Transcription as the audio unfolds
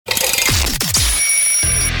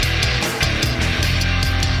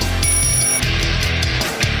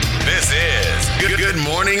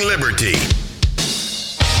Morning Liberty.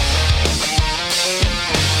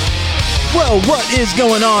 Well, what is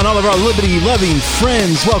going on, all of our liberty-loving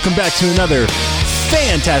friends? Welcome back to another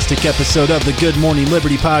fantastic episode of the Good Morning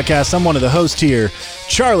Liberty podcast. I'm one of the hosts here,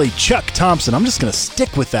 Charlie Chuck Thompson. I'm just going to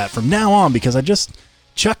stick with that from now on because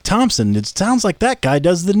Chuck Thompson, it sounds like that guy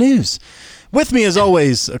does the news. With me, as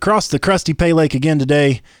always, across the crusty Pay Lake again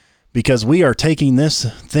today, because we are taking this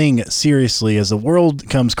thing seriously as the world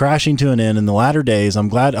comes crashing to an end in the latter days. I'm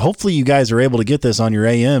glad, hopefully you guys are able to get this on your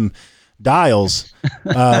AM dials.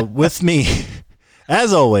 With me,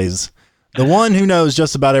 as always, the one who knows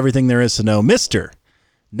just about everything there is to know, Mr.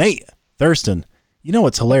 Nate Thurston. You know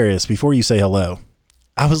what's hilarious? Before you say hello,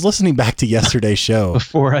 I was listening back to yesterday's show.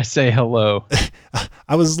 Before I say hello,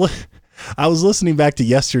 I was listening back to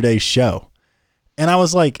yesterday's show, and I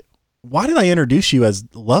was like, why did I introduce you as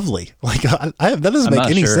lovely? Like, that doesn't make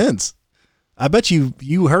any sense. I bet you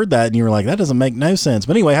heard that and you were like, that doesn't make no sense.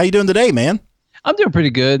 But anyway, how you doing today, man? I'm doing pretty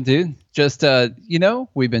good, dude. Just,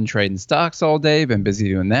 we've been trading stocks all day, been busy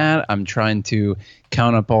doing that. I'm trying to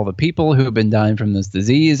count up all the people who have been dying from this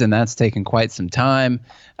disease, and that's taken quite some time.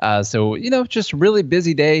 So, just a really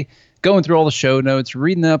busy day, going through all the show notes,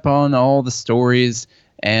 reading up on all the stories,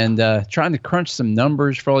 and trying to crunch some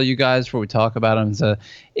numbers for all you guys before we talk about them. So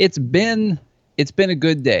it's been a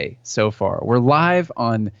good day so far. We're live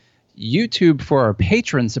on YouTube for our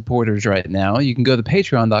patron supporters right now. You can go to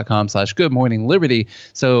patreon.com/goodmorningliberty.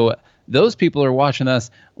 So those people are watching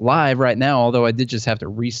us live right now, although I did just have to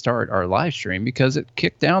restart our live stream because it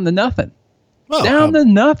kicked down to nothing. Well, to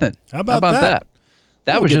nothing. How about that?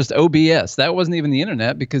 That was just OBS. That wasn't even the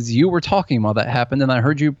internet because you were talking while that happened and I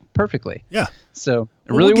heard you perfectly. Yeah. So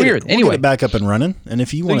really weird. We'll get it back up and running. And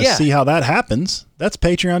if you want to see how that happens, that's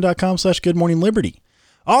patreon.com/goodmorningliberty.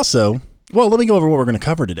 Also, well, let me go over what we're going to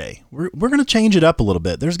cover today. We're going to change it up a little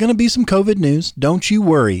bit. There's going to be some COVID news. Don't you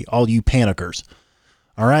worry, all you panickers.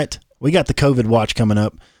 All right. We got the COVID watch coming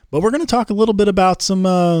up, but we're going to talk a little bit about some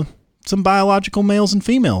biological males and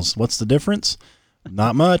females. What's the difference?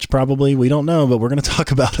 Not much, probably. We don't know, but we're going to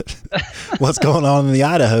talk about it. What's going on in the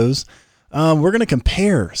Idahos. We're going to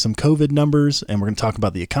compare some COVID numbers, and we're going to talk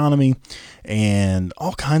about the economy and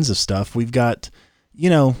all kinds of stuff. We've got,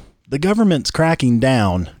 the government's cracking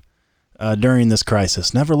down during this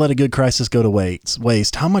crisis. Never let a good crisis go to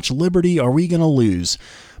waste. How much liberty are we going to lose?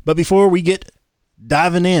 But before we get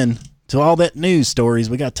diving in to all that news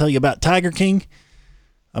stories, we got to tell you about Tiger King.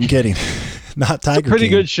 I'm kidding. Not Tiger King. It's a pretty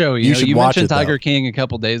good show. You mentioned Tiger though. King a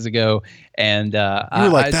couple days ago, and you were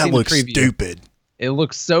like, that looks stupid. It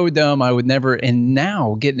looks so dumb. I would never. And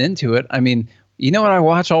now getting into it, I mean, you know what I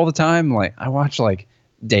watch all the time? Like I watch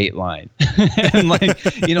Dateline,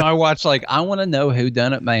 and I watch I want to know who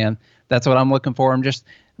done it, man. That's what I'm looking for.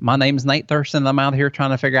 My name's Nate Thurston. I'm out here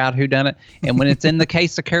trying to figure out who done it. And when it's in the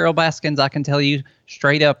case of Carol Baskins, I can tell you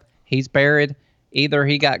straight up, he's buried. Either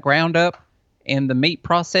he got ground up in the meat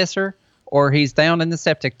processor, or he's down in the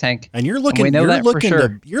septic tank. And you're looking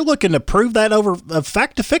to prove that over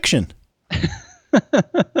fact to fiction.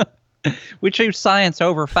 We choose science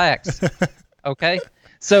over facts. Okay.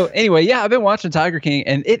 So anyway, I've been watching Tiger King,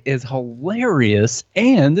 and it is hilarious,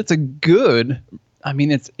 and it's a good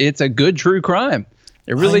true crime.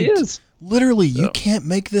 It really is. Literally, you can't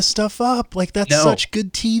make this stuff up. Like, that's such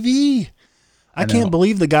good TV. I can't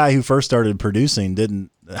believe the guy who first started producing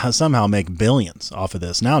didn't somehow make billions off of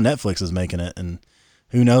this. Now Netflix is making it, and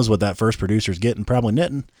who knows what that first producer's getting, probably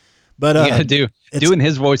knitting. But doing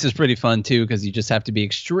his voice is pretty fun too, because you just have to be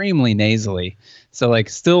extremely nasally. So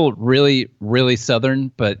still really, really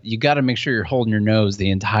Southern, but you got to make sure you're holding your nose the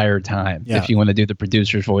entire time if you want to do the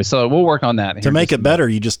producer's voice. So we'll work on that. To make it better,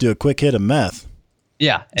 you just do a quick hit of meth.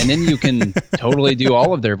 Yeah, and then you can totally do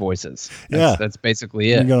all of their voices. That's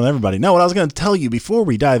basically it. You're going to everybody. No, what I was going to tell you before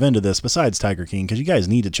we dive into this, besides Tiger King, because you guys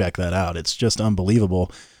need to check that out. It's just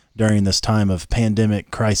unbelievable during this time of pandemic,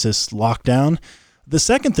 crisis, lockdown. The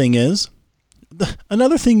second thing is,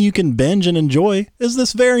 another thing you can binge and enjoy is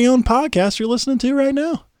this very own podcast you're listening to right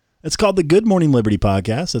now. It's called the Good Morning Liberty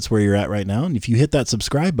Podcast. That's where you're at right now. And if you hit that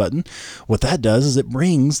subscribe button, what that does is it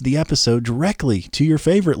brings the episode directly to your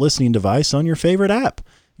favorite listening device on your favorite app,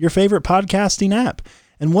 your favorite podcasting app.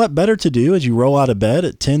 And what better to do as you roll out of bed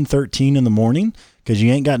at 10:13 in the morning because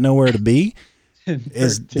you ain't got nowhere to be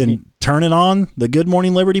is then turning on the Good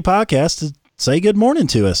Morning Liberty Podcast to say good morning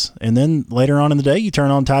to us. And then later on in the day, you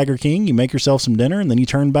turn on Tiger King, you make yourself some dinner, and then you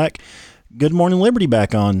turn back Good Morning Liberty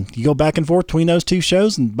back on. You go back and forth between those two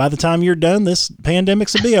shows, and by the time you're done, this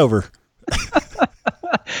pandemic's will be over.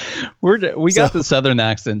 We got the Southern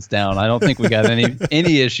accents down. I don't think we got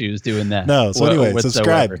any issues doing that. No. So anyway,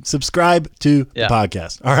 subscribe to the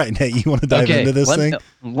podcast. All right, Nate, you want to dive into this thing?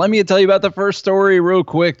 Let me tell you about the first story real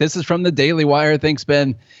quick. This is from the Daily Wire. Thanks,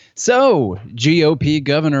 Ben. So, GOP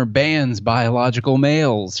governor bans biological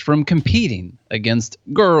males from competing against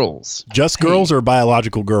girls. Just girls or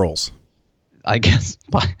biological girls? I guess.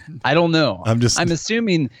 I don't know. I'm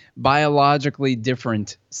assuming biologically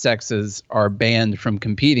different sexes are banned from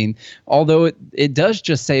competing, although it does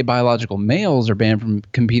just say biological males are banned from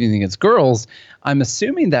competing against girls. I'm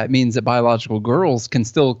assuming that means that biological girls can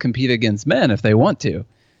still compete against men if they want to.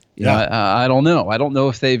 You know, I don't know. I don't know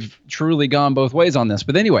if they've truly gone both ways on this.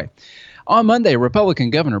 But anyway, on Monday,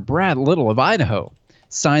 Republican Governor Brad Little of Idaho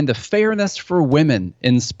signed the Fairness for Women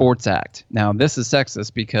in Sports Act. Now, this is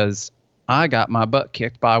sexist because I got my butt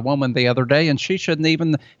kicked by a woman the other day, and she shouldn't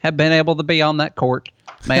even have been able to be on that court.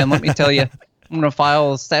 Man, let me tell you, I'm going to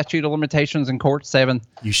file a statute of limitations in court 7.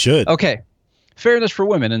 You should. Okay. Fairness for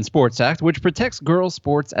Women in Sports Act, which protects girls'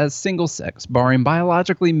 sports as single sex, barring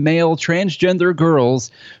biologically male transgender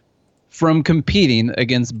girls from competing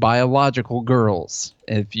against biological girls.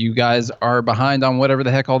 If you guys are behind on whatever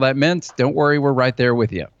the heck all that meant, don't worry, we're right there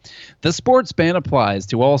with you. The sports ban applies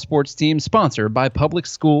to all sports teams sponsored by public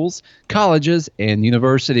schools, colleges, and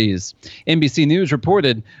universities. NBC News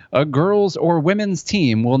reported a girls' or women's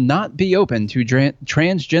team will not be open to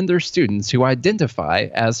transgender students who identify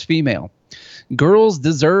as female. Girls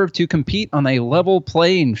deserve to compete on a level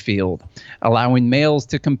playing field. Allowing males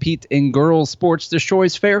to compete in girls' sports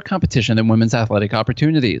destroys fair competition in women's athletic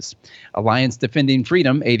opportunities. Alliance Defending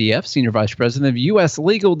Freedom, ADF, Senior Vice President of U.S.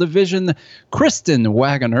 Legal Division, Kristen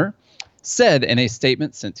Wagner, said in a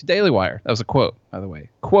statement sent to Daily Wire. That was a quote, by the way.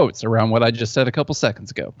 Quotes around what I just said a couple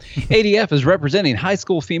seconds ago. ADF is representing high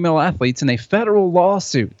school female athletes in a federal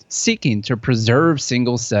lawsuit seeking to preserve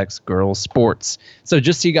single-sex girls' sports. So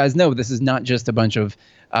just so you guys know, this is not just a bunch of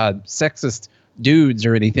sexist dudes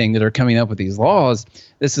or anything that are coming up with these laws.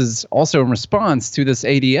 This is also in response to this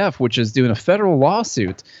ADF, which is doing a federal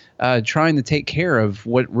lawsuit trying to take care of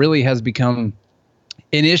what really has become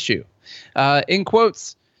an issue. In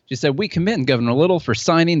quotes, she said, "We commend Governor Little for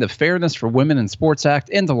signing the Fairness for Women in Sports Act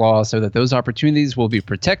into law so that those opportunities will be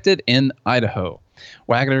protected in Idaho."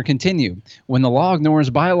 Wagner continued, "When the law ignores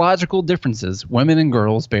biological differences, women and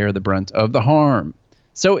girls bear the brunt of the harm."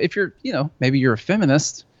 So if you're, maybe you're a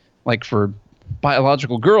feminist, like for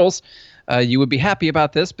biological girls, you would be happy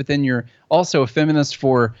about this, but then you're also a feminist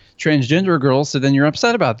for transgender girls, so then you're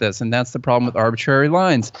upset about this, and that's the problem with arbitrary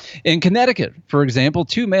lines. In Connecticut, for example,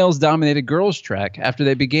 2 males dominated girls' track after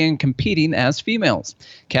they began competing as females,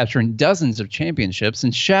 capturing dozens of championships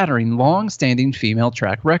and shattering long-standing female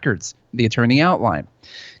track records, the attorney outlined.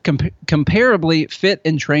 Comparably fit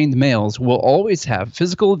and trained males will always have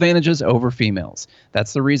physical advantages over females.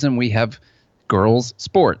 That's the reason we have girls'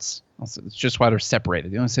 sports. It's just why they're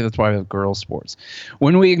separated. You don't say that's why we have girls' sports.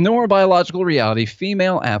 When we ignore biological reality,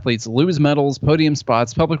 female athletes lose medals, podium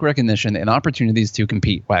spots, public recognition, and opportunities to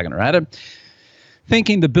compete, Wagner added.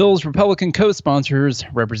 Thanking the bill's Republican co-sponsors,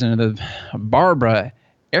 Representative Barbara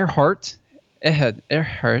Earhart,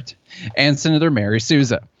 and Senator Mary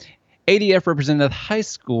Souza. ADF Representative high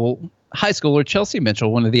schooler Chelsea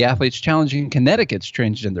Mitchell, one of the athletes challenging Connecticut's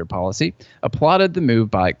transgender policy, applauded the move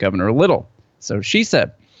by Governor Little. So she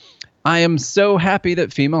said, "I am so happy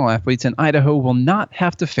that female athletes in Idaho will not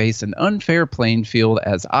have to face an unfair playing field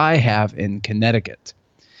as I have in Connecticut.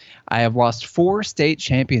 I have lost 4 state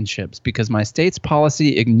championships because my state's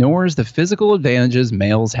policy ignores the physical advantages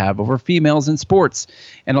males have over females in sports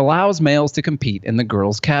and allows males to compete in the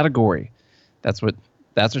girls category." That's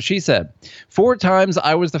what she said. 4 times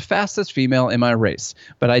I was the fastest female in my race,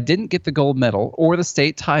 but I didn't get the gold medal or the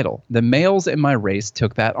state title. The males in my race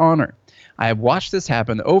took that honor. I have watched this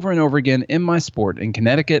happen over and over again in my sport in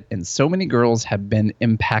Connecticut, and so many girls have been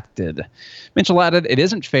impacted. Mitchell added, "It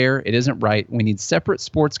isn't fair. It isn't right. We need separate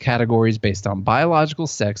sports categories based on biological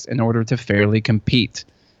sex in order to fairly compete."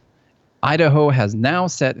 Idaho has now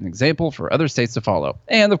set an example for other states to follow.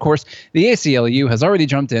 And, of course, the ACLU has already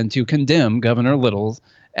jumped in to condemn Governor Little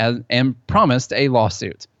and promised a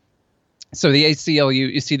lawsuit. So the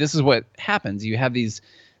ACLU, you see, this is what happens. You have these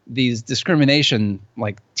discrimination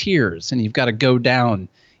like tiers, and you've got to go down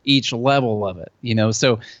each level of it,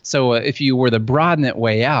 so if you were the broaden it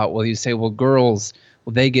way out, well, you say, well, girls,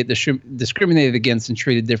 they get discriminated against and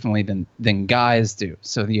treated differently than guys do.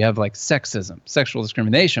 So you have like sexism, sexual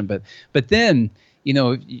discrimination, but then,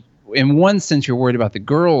 in one sense you're worried about the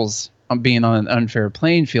girls being on an unfair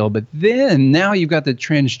playing field, but then now you've got the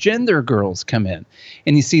transgender girls come in,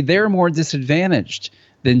 and you see they're more disadvantaged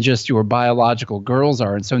than just your biological girls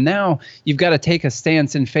are. And so now you've got to take a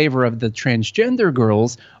stance in favor of the transgender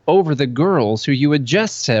girls over the girls who you had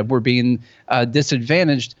just said were being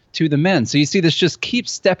disadvantaged to the men. So you see this just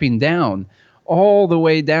keeps stepping down all the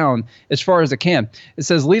way down as far as it can. It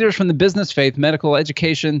says leaders from the business, faith, medical,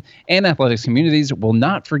 education, and athletics communities will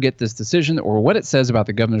not forget this decision or what it says about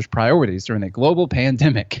the governor's priorities during a global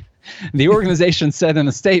pandemic. The organization said in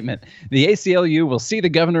a statement, the ACLU will see the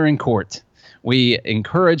governor in court. We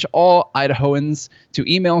encourage all Idahoans to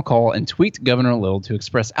email, call, and tweet Governor Little to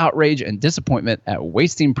express outrage and disappointment at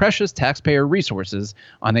wasting precious taxpayer resources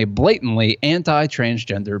on a blatantly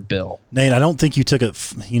anti-transgender bill. Nate, I don't think you took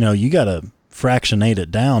it, you got to fractionate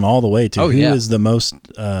it down all the way to who is the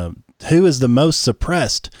most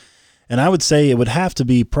suppressed. And I would say it would have to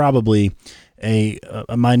be probably a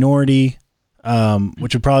minority,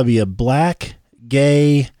 which would probably be a black,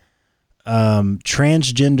 gay,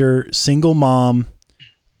 transgender single mom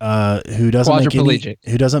who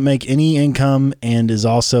doesn't make any income and is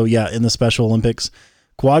also in the Special Olympics,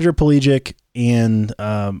 quadriplegic, and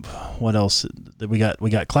what else? We got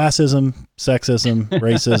classism, sexism,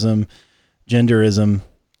 racism, genderism.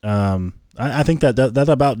 I think that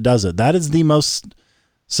about does it. That is the most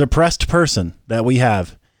suppressed person that we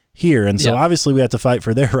have here, and so obviously we have to fight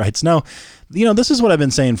for their rights. No, this is what I've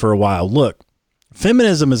been saying for a while. Look,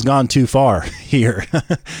 feminism has gone too far here,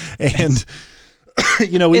 and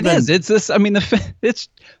It's this. I mean,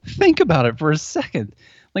 think about it for a second.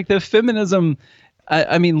 Like the feminism.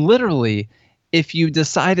 I mean, literally, if you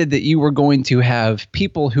decided that you were going to have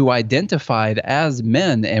people who identified as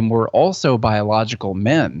men and were also biological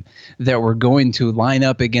men that were going to line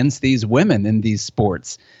up against these women in these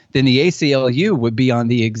sports, then the ACLU would be on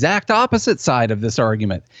the exact opposite side of this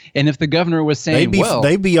argument. And if the governor was saying,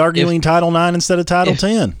 they'd be arguing Title IX instead of Title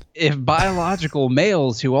X. If biological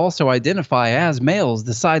males who also identify as males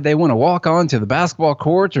decide they want to walk onto the basketball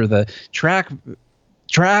court or the track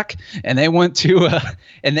and they want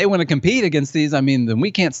to compete against these, I mean, then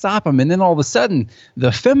we can't stop them. And then all of a sudden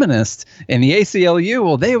the feminists in the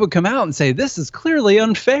ACLU, they would come out and say, this is clearly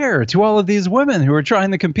unfair to all of these women who are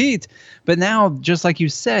trying to compete. But now, just like you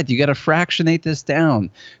said, you got to fractionate this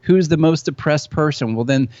down. Who's the most oppressed person? Well,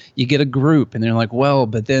 then you get a group and they're like, well,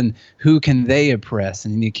 but then who can they oppress?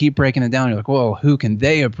 And you keep breaking it down. You're like, well, who can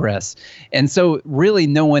they oppress? And so really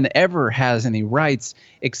no one ever has any rights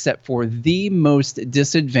except for the most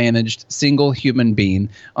disadvantaged single human being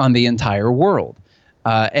on the entire world.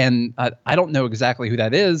 And I don't know exactly who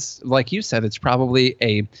that is. Like you said, it's probably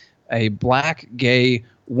a black gay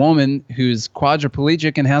woman who's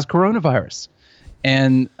quadriplegic and has coronavirus.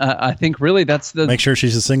 And I think really that's make sure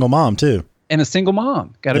she's a single mom too. And a single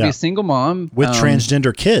mom. Got to be a single mom. With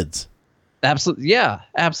transgender kids. Absolutely. Yeah,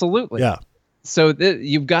 absolutely. Yeah. So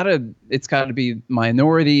it's got to be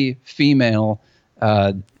minority, female,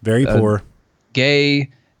 very poor, gay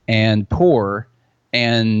and poor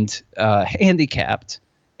and handicapped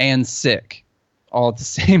and sick all at the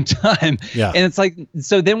same time. Yeah. And it's like,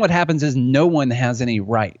 so then what happens is no one has any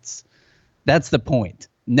rights. That's the point.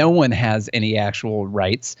 No one has any actual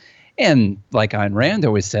rights. And like Ayn Rand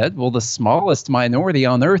always said, well, the smallest minority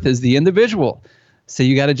on earth is the individual. So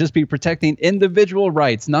you got to just be protecting individual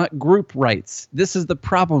rights, not group rights. This is the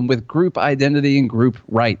problem with group identity and group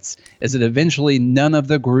rights, is that eventually none of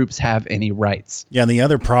the groups have any rights. Yeah, and the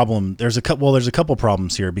other problem, there's a couple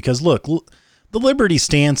problems here because look, the liberty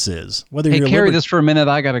stance is whether you're carry this for a minute.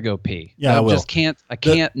 I got to go pee. Yeah, I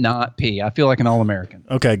can't not pee. I feel like an all-American.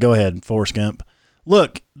 Okay, go ahead, Forrest Gump.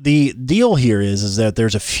 Look, the deal here is that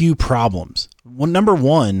there's a few problems. Number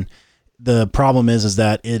one, the problem is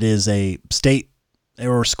that it is a state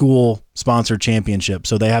or school sponsored championship.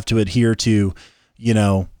 So they have to adhere to,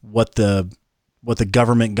 what the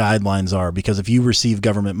government guidelines are, because if you receive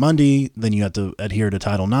government money, then you have to adhere to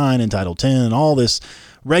Title IX and Title X and all this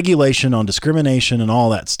regulation on discrimination and all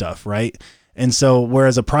that stuff. Right. And so,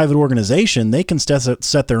 whereas a private organization, they can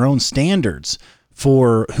set their own standards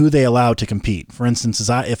for who they allow to compete. For instance,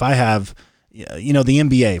 if I have, the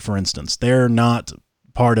NBA, for instance, they're not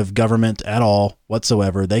part of government at all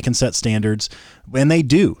whatsoever. They can set standards, and they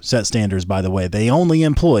do set standards, by the way. They only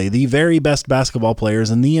employ the very best basketball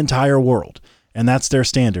players in the entire world, and that's their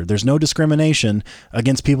standard. There's no discrimination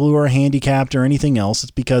against people who are handicapped or anything else.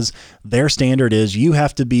 It's because their standard is you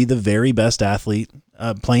have to be the very best athlete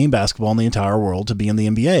playing basketball in the entire world to be in the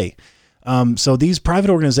NBA. So these private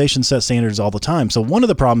organizations set standards all the time. So one of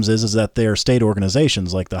the problems is that they're state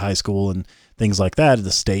organizations like the high school and things like that,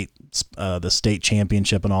 the state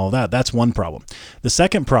championship and all of that. That's one problem. The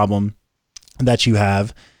second problem that you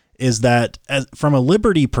have is that from a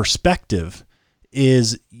liberty perspective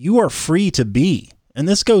is you are free to be and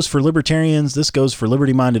this goes for libertarians, this goes for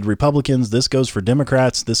liberty-minded Republicans, this goes for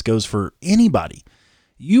Democrats, this goes for anybody.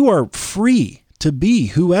 You are free to be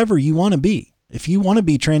whoever you want to be. If you want to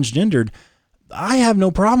be transgendered, I have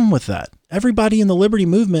no problem with that. Everybody in the liberty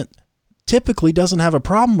movement typically doesn't have a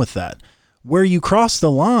problem with that. Where you cross the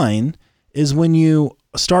line is when you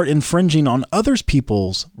start infringing on others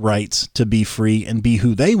people's rights to be free and be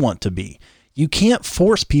who they want to be. You can't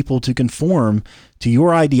force people to conform to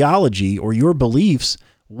your ideology or your beliefs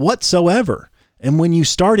whatsoever. And when you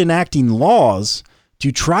start enacting laws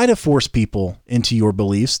to try to force people into your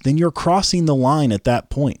beliefs, then you're crossing the line at that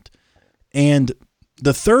point. And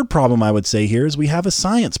the third problem I would say here is we have a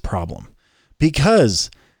science problem, because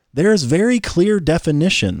there's very clear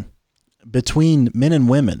definition between men and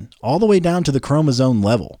women all the way down to the chromosome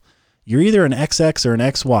level. You're either an XX or an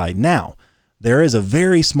XY. Now, there is a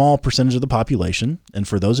very small percentage of the population, and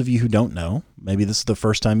for those of you who don't know, maybe this is the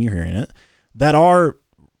first time you're hearing it, that are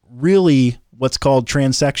really what's called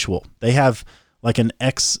transsexual. They have like an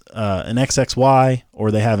XXY,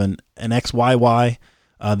 or they have an XYY.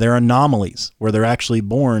 They're anomalies where they're actually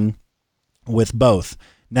born with both.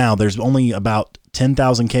 Now, there's only about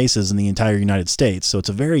 10,000 cases in the entire United States, so it's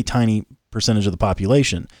a very tiny percentage of the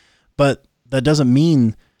population. But that doesn't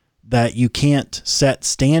mean that you can't set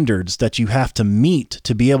standards that you have to meet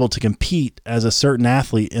to be able to compete as a certain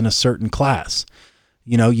athlete in a certain class.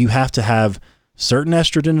 You know, you have to have certain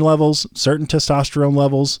estrogen levels, certain testosterone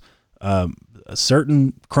levels,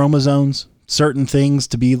 certain chromosomes, certain things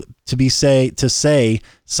to say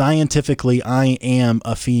scientifically, I am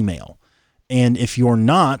a female. And if you're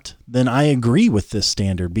not, then I agree with this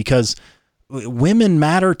standard, because women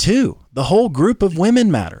matter too. The whole group of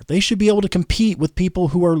women matter. They should be able to compete with people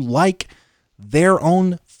who are like their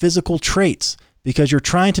own physical traits, because you're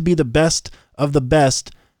trying to be the best of the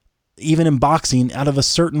best, even in boxing, out of a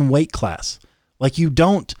certain weight class. Like, a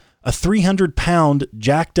 300-pound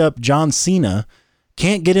jacked up John Cena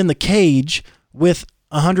can't get in the cage with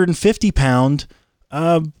 150-pound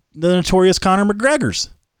the notorious Conor McGregor's.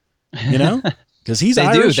 You know, because he's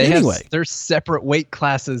Irish anyway. There's separate weight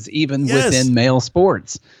classes even within male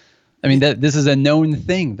sports. I mean, this is a known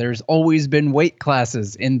thing. There's always been weight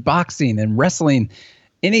classes in boxing and wrestling,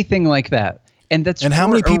 anything like that. And how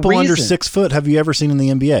many people under 6 foot have you ever seen in the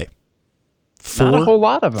NBA? 4? Not a whole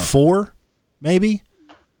lot of them. 4, maybe.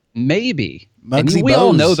 Maybe. Muggsy we Bogues.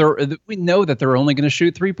 all know we know that they're only going to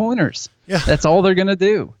shoot 3-pointers. Yeah, that's all they're going to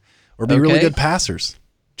do. Or be really good passers.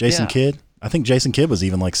 Jason Kidd. I think Jason Kidd was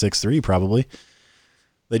even like 6'3", probably.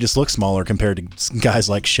 They just look smaller compared to guys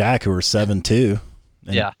like Shaq, who are 7'2",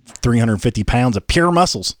 and 350 pounds of pure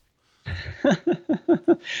muscles.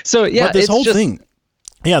 So but this whole thing,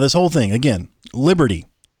 again, liberty.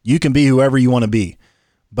 You can be whoever you want to be,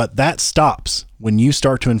 but that stops when you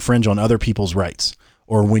start to infringe on other people's rights,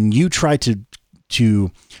 or when you try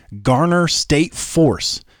to garner state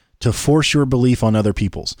force to force your belief on other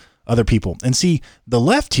people. And see, the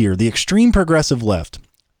left here, the extreme progressive left,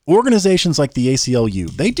 organizations like the ACLU,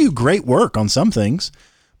 they do great work on some things,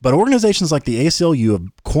 but organizations like the ACLU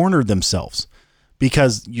have cornered themselves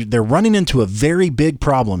because they're running into a very big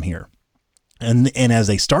problem here. And as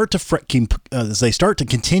they start to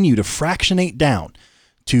continue to fractionate down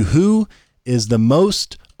to who is the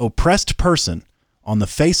most oppressed person on the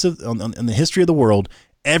face of in the history of the world,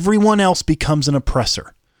 everyone else becomes an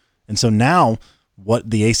oppressor. And so now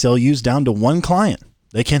what the ACLU is down to one client.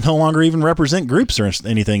 They can no longer even represent groups or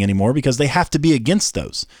anything anymore because they have to be against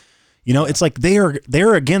those. You know, it's like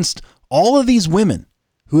they're against all of these women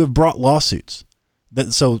who have brought lawsuits.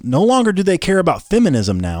 So no longer do they care about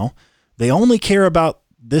feminism now. They only care about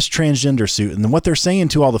this transgender suit. And then what they're saying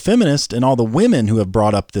to all the feminists and all the women who have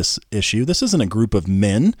brought up this issue, this isn't a group of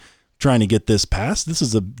men trying to get this passed. This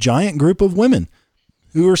is a giant group of women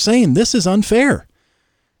who are saying this is unfair.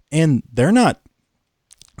 And they're not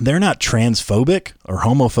transphobic or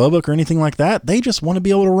homophobic or anything like that. They just want to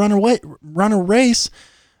be able to run a race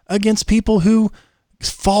against people who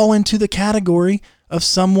fall into the category of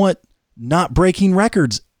somewhat not breaking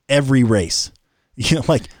records every race. You know,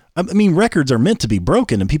 like, I mean, records are meant to be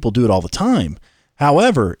broken and people do it all the time.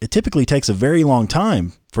 However, it typically takes a very long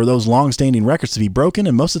time for those long-standing records to be broken,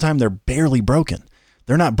 and most of the time they're barely broken.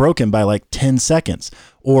 They're not broken by like 10 seconds.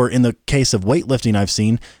 Or in the case of weightlifting I've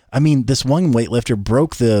seen, I mean, this one weightlifter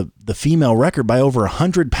broke the female record by over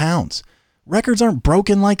 100 pounds. Records aren't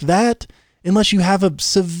broken like that unless you have a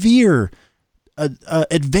severe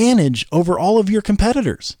advantage over all of your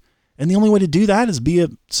competitors. And the only way to do that is be a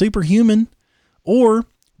superhuman, or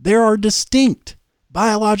there are distinct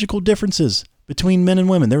biological differences between men and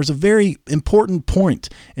women. There was a very important point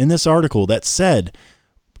in this article that said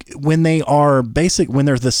when they are when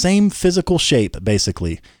they're the same physical shape,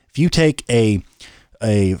 basically, if you take a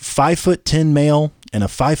 5'10" male and a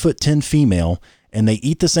 5'10" female, and they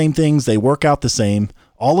eat the same things, they work out the same,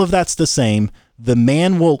 all of that's the same, the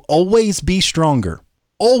man will always be stronger.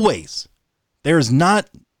 Always. There's not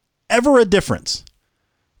ever a difference.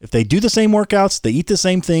 If they do the same workouts, they eat the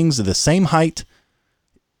same things, they're the same height,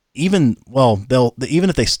 even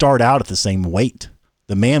if they start out at the same weight,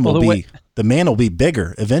 the man will be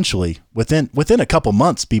bigger eventually. Within a couple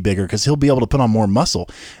months, be bigger because he'll be able to put on more muscle.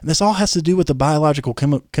 And this all has to do with the biological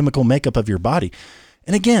chemical makeup of your body.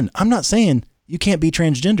 And again, I'm not saying you can't be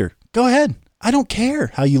transgender. Go ahead. I don't care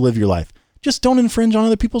how you live your life. Just don't infringe on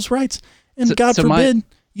other people's rights. And God forbid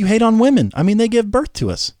you hate on women. I mean, they give birth to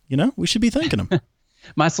us. We should be thanking them.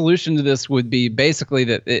 My solution to this would be basically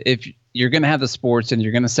that if you're going to have the sports and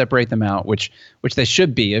you're going to separate them out, which they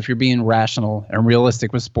should be if you're being rational and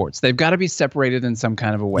realistic with sports, they've got to be separated in some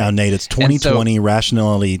kind of a way. Now, Nate, it's 2020.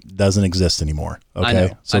 Rationality doesn't exist anymore. Okay,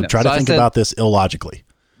 I know. Try to think about this illogically.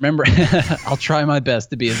 Remember, I'll try my best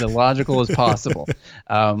to be as illogical as possible.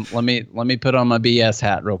 Let me put on my BS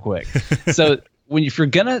hat real quick. So if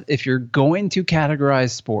you're going to categorize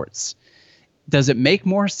sports, does it make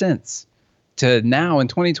more sense to now in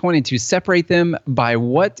 2020 to separate them by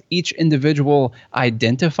what each individual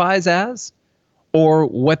identifies as, or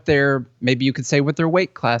what maybe you could say what their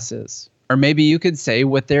weight class is, or maybe you could say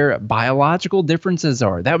what their biological differences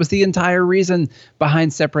are? That was the entire reason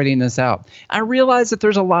behind separating this out. I realize that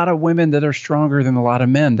there's a lot of women that are stronger than a lot of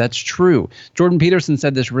men. That's true. Jordan Peterson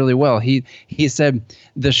said this really well. He said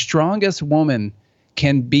the strongest woman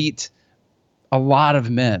can beat a lot of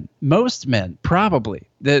men, most men, probably.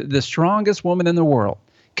 The strongest woman in the world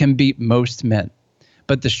can beat most men,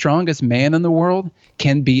 but the strongest man in the world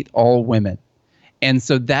can beat all women. And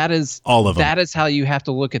so that is all of them. That is how you have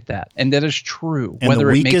to look at that, and that is true. And whether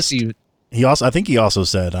it makes you, I think he also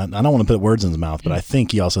said, I don't want to put words in his mouth, but I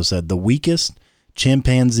think he also said the weakest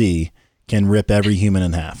chimpanzee can rip every human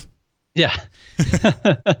in half. Yeah,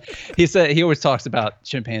 he always talks about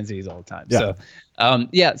chimpanzees all the time.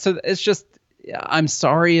 Yeah. So, so it's just. I'm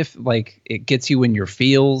sorry if it gets you in your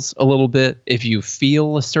feels a little bit. If you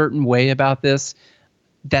feel a certain way about this,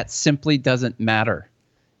 that simply doesn't matter.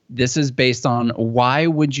 This is based on why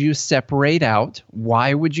would you separate out?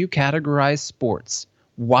 Why would you categorize sports?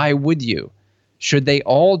 Why would you? Should they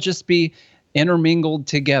all just be intermingled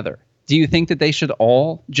together? Do you think that they should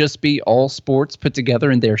all just be all sports put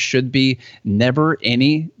together and there should be never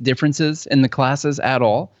any differences in the classes at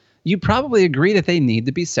all? You probably agree that they need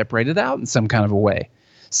to be separated out in some kind of a way.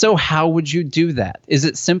 So how would you do that? Is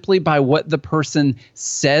it simply by what the person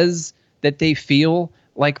says that they feel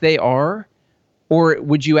like they are? Or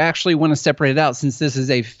would you actually want to separate it out, since this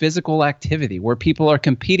is a physical activity where people are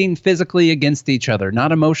competing physically against each other,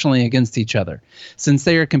 not emotionally against each other? Since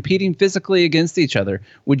they are competing physically against each other,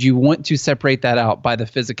 would you want to separate that out by the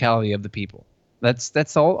physicality of the people? That's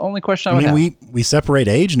the only question I would have. We separate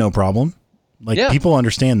age, no problem. People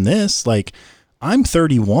understand this. I'm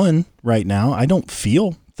 31 right now. I don't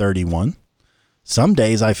feel 31. Some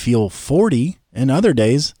days I feel 40, and other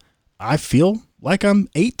days I feel like I'm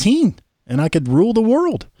 18 and I could rule the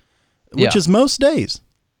world, which is most days.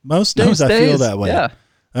 Most days I feel that way. Yeah.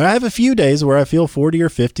 And I have a few days where I feel 40 or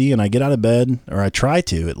 50 and I get out of bed, or I try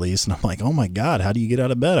to at least, and I'm like, oh my God, how do you get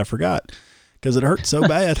out of bed? I forgot because it hurts so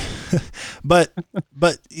bad. But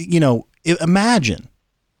imagine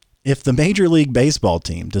if the Major League Baseball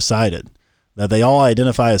team decided that they all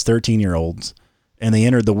identify as 13-year-olds and they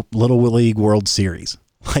entered the Little League World Series,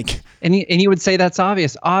 and you would say that's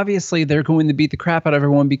obvious. Obviously, they're going to beat the crap out of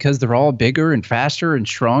everyone because they're all bigger and faster and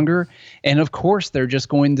stronger. And of course, they're just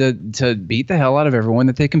going to beat the hell out of everyone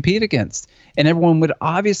that they compete against. And everyone would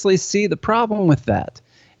obviously see the problem with that.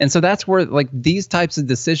 And so that's where these types of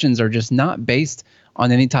decisions are just not based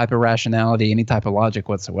on any type of rationality, any type of logic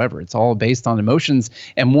whatsoever. It's all based on emotions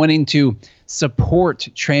and wanting to support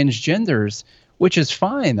transgenders, which is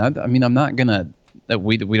fine. I mean, I'm not gonna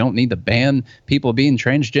we don't need to ban people being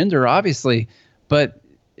transgender, obviously, but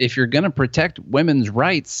if you're gonna protect women's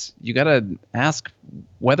rights, you got to ask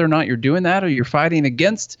whether or not you're doing that, or you're fighting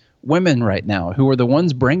against women right now, who are the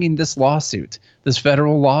ones bringing this lawsuit, this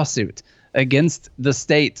federal lawsuit against the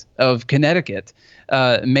state of Connecticut,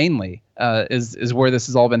 mainly. Is where this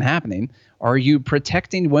has all been happening. Are you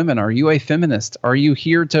protecting women? Are you a feminist? Are you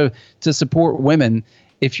here to support women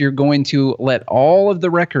if you're going to let all of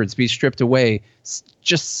the records be stripped away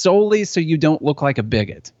just solely so you don't look like a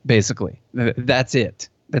bigot, basically? That's it.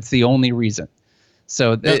 That's the only reason.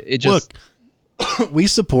 So look, we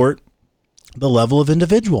support the level of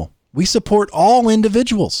individual. We support all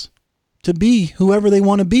individuals. to be whoever they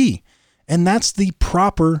want to be. And that's the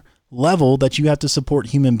proper level that you have to support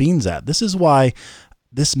human beings at. This is why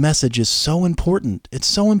this message is so important. It's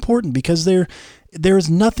so important because there is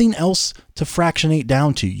nothing else to fractionate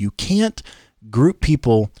down to. You can't group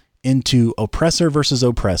people into oppressor versus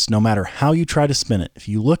oppressed, no matter how you try to spin it. If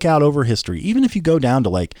you look out over history, even if you go down to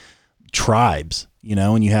like tribes,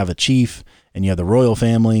 and you have a chief and you have the royal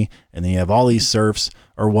family and then you have all these serfs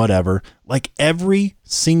or whatever, like every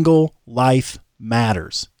single life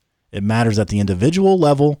matters. It matters at the individual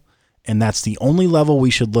level, and that's the only level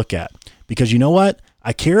we should look at. Because you know what?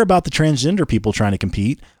 I care about the transgender people trying to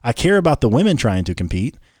compete. I care about the women trying to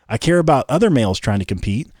compete. I care about other males trying to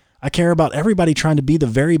compete. I care about everybody trying to be the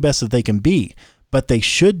very best that they can be. But they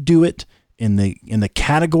should do it in the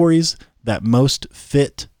categories that most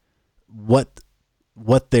fit what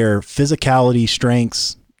their physicality,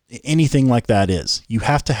 strengths, anything like that is. You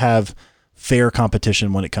have to have fair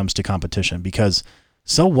competition when it comes to competition, because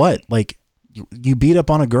so what? Like, you beat up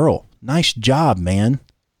on a girl. Nice job, man.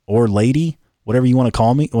 Or lady, whatever you want to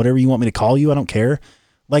call me, whatever you want me to call you. I don't care.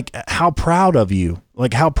 Like, how proud of you,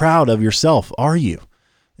 like how proud of yourself are you?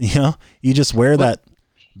 You just wear that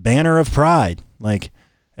banner of pride. Like,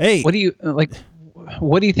 hey, what do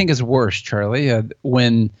you think is worse, Charlie?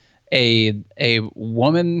 When a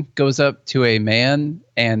woman goes up to a man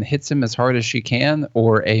and hits him as hard as she can,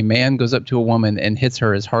 or a man goes up to a woman and hits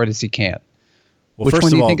her as hard as he can? Well, which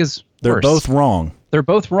one do you think is worse? They're both wrong. They're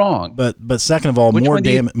both wrong. But second of all, more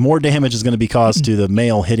damage is going to be caused to the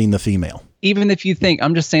male hitting the female. Even if you think,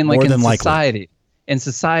 I'm just saying, like, in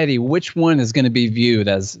society, which one is going to be viewed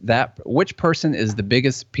as that? Which person is the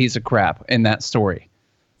biggest piece of crap in that story?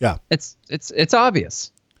 Yeah, it's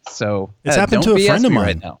obvious. So it's happened to a friend of mine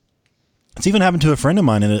right now. It's even happened to a friend of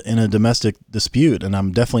mine in a domestic dispute, and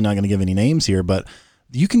I'm definitely not going to give any names here, but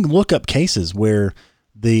you can look up cases where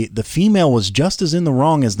the female was just as in the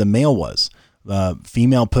wrong as the male was.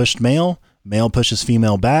 Female pushed male, male pushes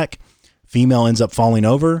female back, female ends up falling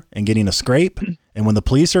over and getting a scrape, and when the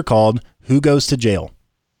police are called, who goes to jail?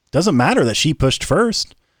 Doesn't matter that she pushed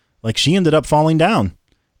first. Like, she ended up falling down,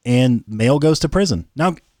 and male goes to prison.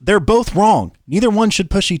 Now, they're both wrong. Neither one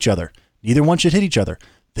should push each other. Neither one should hit each other.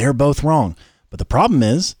 They're both wrong. But the problem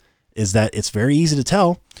is that it's very easy to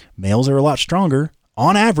tell males are a lot stronger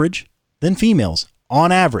on average than females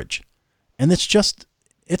on average. And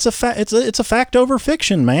it's a fact over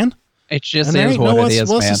fiction, man. It just is what it is,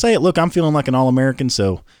 man. Let's just say it. Look, I'm feeling like an all-American,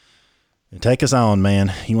 so take us on,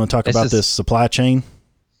 man. You want to talk about this supply chain?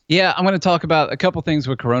 Yeah, I'm going to talk about a couple things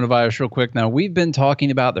with coronavirus real quick. Now, we've been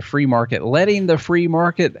talking about the free market, letting the free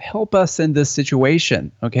market help us in this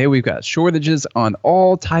situation. Okay, we've got shortages on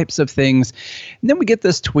all types of things. And then we get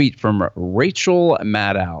this tweet from Rachel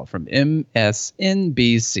Maddow from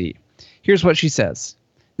MSNBC. Here's what she says.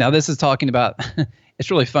 Now, this is talking about,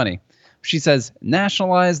 it's really funny. She says,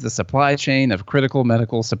 nationalize the supply chain of critical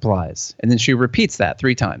medical supplies. And then she repeats that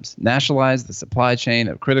 3 times. Nationalize the supply chain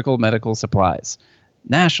of critical medical supplies.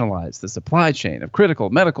 Nationalize the supply chain of critical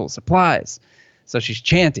medical supplies. So she's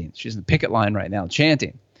chanting. She's in the picket line right now,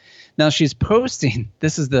 chanting. Now she's posting.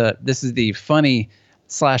 This is the funny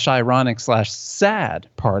 / ironic / sad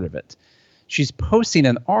part of it. She's posting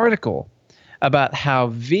an article about how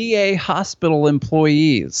VA hospital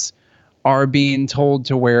employees are being told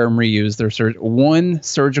to wear and reuse their one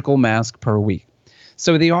surgical mask per week.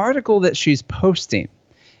 So the article that she's posting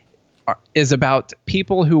is about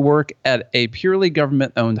people who work at a purely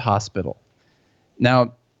government-owned hospital.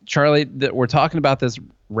 Now, Charlie, we're talking about this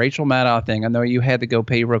Rachel Maddow thing. I know you had to go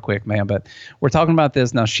pee real quick, man, but we're talking about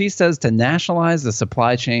this. Now, she says to nationalize the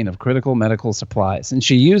supply chain of critical medical supplies, and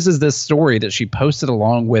she uses this story that she posted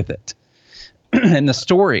along with it. And the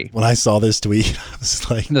story... When I saw this tweet, I was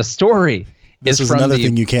like... The story... This is another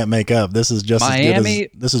thing you can't make up. This is just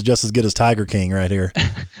as good as Tiger King right here.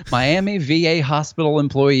 Miami VA hospital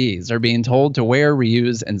employees are being told to wear,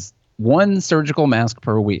 reuse, and one surgical mask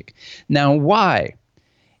per week. Now, why?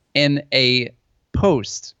 In a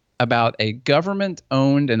post about a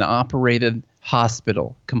government-owned and operated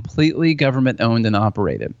hospital, completely government-owned and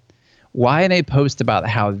operated, why in a post about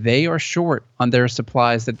how they are short on their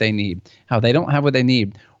supplies that they need, how they don't have what they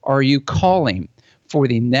need, are you calling for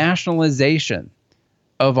the nationalization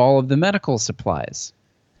of all of the medical supplies?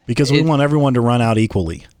 Because we want everyone to run out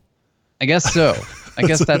equally. I guess so. I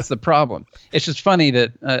guess that's the problem. It's just funny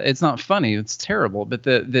that it's not funny. It's terrible. But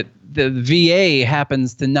the VA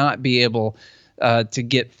happens to not be able to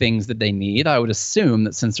get things that they need. I would assume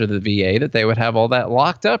that since they're the VA, that they would have all that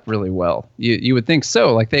locked up really well. You would think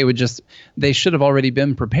so. Like they should have already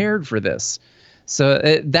been prepared for this. So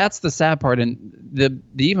that's the sad part. And the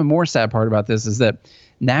even more sad part about this is that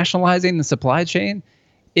nationalizing the supply chain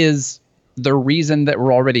is the reason that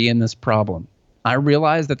we're already in this problem. I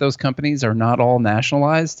realize that those companies are not all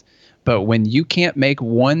nationalized, but when you can't make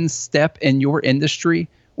one step in your industry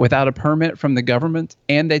without a permit from the government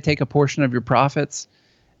and they take a portion of your profits,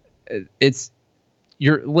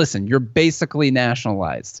 you're basically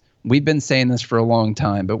nationalized. We've been saying this for a long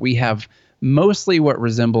time, but we have mostly what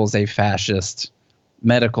resembles a fascist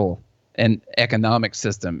medical and economic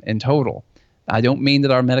system in total. I don't mean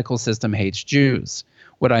that our medical system hates Jews.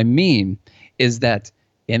 What I mean is that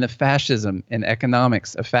in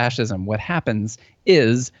economics of fascism, what happens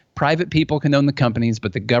is private people can own the companies,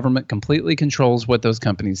 but the government completely controls what those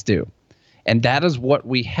companies do. And that is what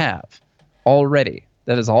we have already.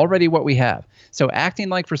 That is already what we have. So acting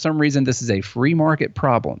like for some reason this is a free market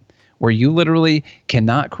problem where you literally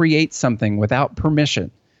cannot create something without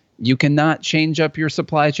permission. You cannot change up your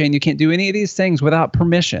supply chain. You can't do any of these things without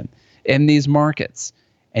permission in these markets.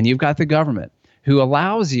 And you've got the government who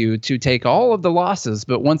allows you to take all of the losses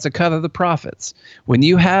but wants a cut of the profits. When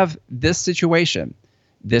you have this situation,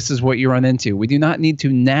 this is what you run into. We do not need to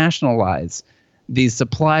nationalize these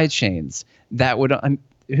supply chains. That would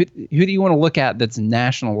who do you want to look at that's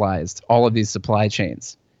nationalized all of these supply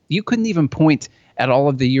chains? You couldn't even point at all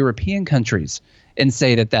of the European countries and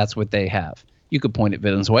say that that's what they have. You could point at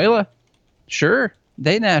Venezuela. Sure,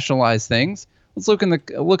 they nationalize things. Let's look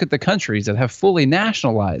at the countries that have fully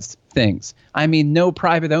nationalized things. I mean, no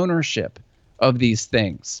private ownership of these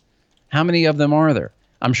things. How many of them are there?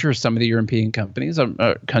 I'm sure some of the European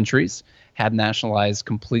countries have nationalized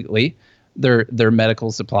completely their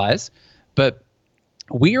medical supplies, but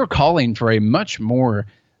we are calling for a much more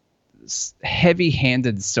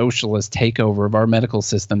heavy-handed socialist takeover of our medical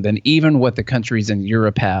system than even what the countries in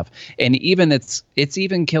Europe have, and even it's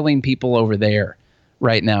even killing people over there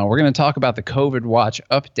right now. We're going to talk about the COVID Watch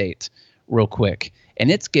update real quick,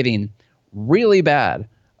 and it's getting really bad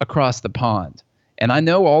across the pond. And I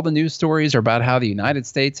know all the news stories are about how the United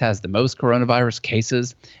States has the most coronavirus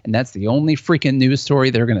cases, and that's the only freaking news story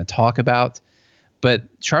they're going to talk about. But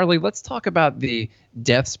Charlie, let's talk about the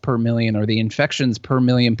deaths per million or the infections per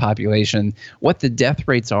million population, what the death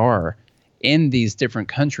rates are in these different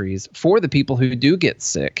countries for the people who do get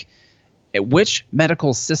sick. Which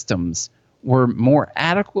medical systems were more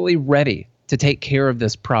adequately ready to take care of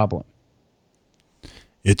this problem?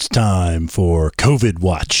 It's time for COVID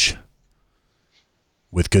Watch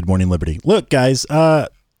with Good Morning Liberty. Look, guys,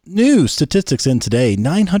 new statistics in today,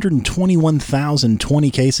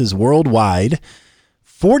 921,020 cases worldwide,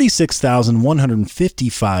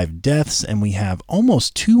 46,155 deaths, and we have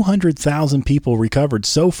almost 200,000 people recovered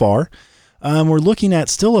so far. We're looking at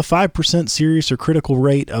still a 5% serious or critical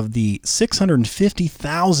rate of the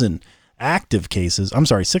 650,000 active cases.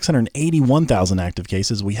 681,000 active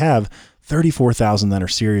cases. We have 34,000 that are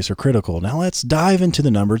serious or critical. Now let's dive into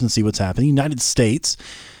the numbers and see what's happening. United States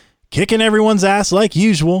kicking everyone's ass like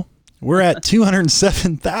usual. We're at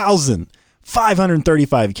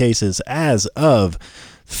 207,535 cases as of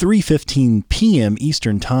 3:15 p.m.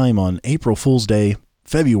 Eastern Time on April Fool's Day,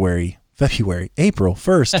 April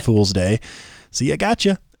 1st Fool's Day. See, I got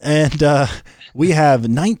you. And we have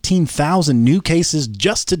 19,000 new cases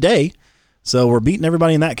just today. So we're beating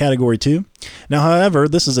everybody in that category too. Now, however,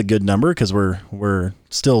 this is a good number because we're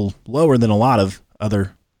still lower than a lot of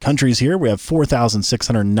other countries here. We have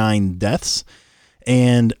 4,609 deaths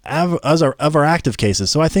and of our active cases.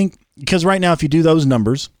 So I think because right now, if you do those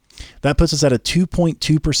numbers, that puts us at a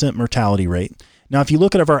 2.2% mortality rate. Now, if you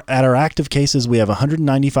look at our active cases, we have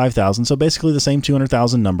 195,000. So basically the same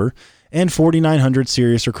 200,000 number and 4,900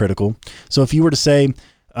 serious or critical. So if you were to say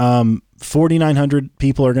 4,900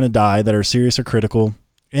 people are going to die that are serious or critical,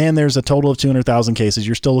 and there's a total of 200,000 cases,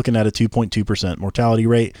 you're still looking at a 2.2% mortality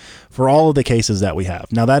rate for all of the cases that we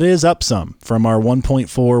have. Now, that is up some from our 1.4,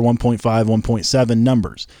 1.5, 1.7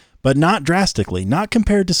 numbers, but not drastically, not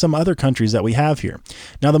compared to some other countries that we have here.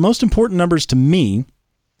 Now, the most important numbers to me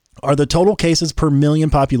are the total cases per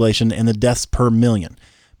million population and the deaths per million,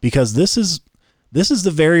 because this is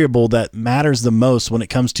the variable that matters the most when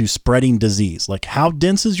it comes to spreading disease. Like, how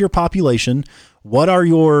dense is your population? What are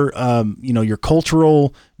your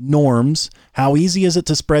cultural norms? How easy is it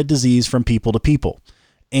to spread disease from people to people?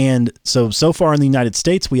 And so far in the United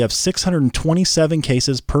States, we have 627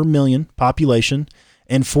 cases per million population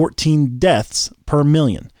and 14 deaths per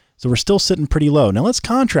million. So we're still sitting pretty low. Now let's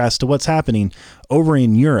contrast to what's happening over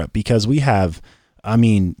in Europe, because we have,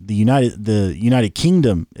 the United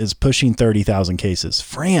Kingdom is pushing 30,000 cases.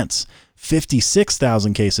 France,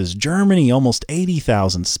 56,000 cases. Germany, almost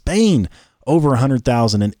 80,000. Spain, over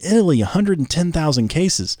 100,000. And Italy, 110,000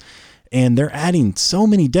 cases. and they're adding so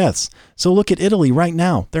many deaths. So look at Italy right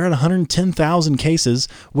now. They're at 110,000 cases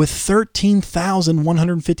with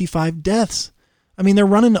 13,155 deaths. I mean, they're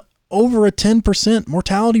running over a 10%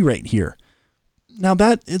 mortality rate here. Now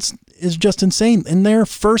that is just insane. And their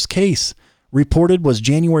first case reported was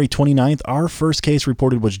January 29th. Our first case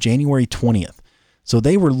reported was January 20th. So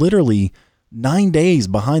they were literally 9 days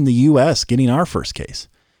behind the U.S. getting our first case.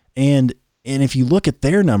 And if you look at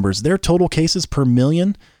their numbers, their total cases per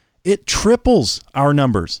million, it triples our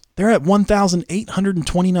numbers. They're at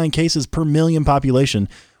 1,829 cases per million population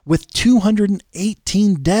with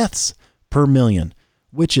 218 deaths per million,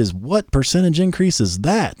 which is what percentage increase is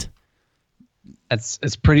that? It's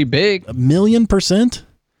pretty big. 1,000,000%?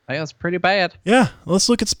 Yeah, that's pretty bad. Yeah, let's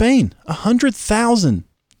look at Spain. 100,000.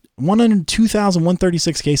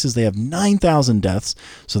 102,136 cases. They have 9,000 deaths.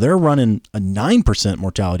 So they're running a 9%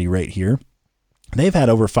 mortality rate here. They've had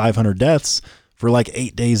over 500 deaths for like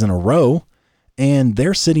 8 days in a row. And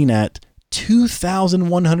they're sitting at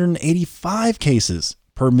 2,185 cases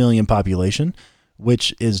per million population,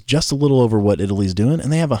 which is just a little over what Italy's doing.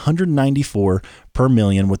 And they have 194 per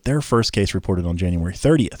million with their first case reported on January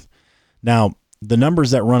 30th. Now, the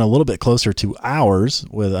numbers that run a little bit closer to ours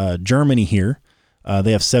with Germany here,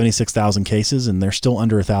 they have 76,000 cases and they're still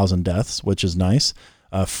under 1,000 deaths, which is nice.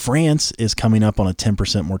 France is coming up on a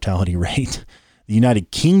 10% mortality rate. The United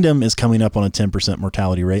Kingdom is coming up on a 10%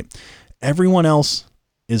 mortality rate. Everyone else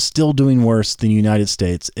is still doing worse than the United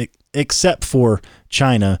States, except for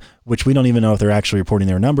China, which we don't even know if they're actually reporting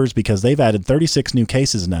their numbers because they've added 36 new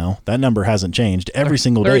cases now. That number hasn't changed every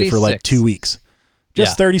single day for like 2 weeks.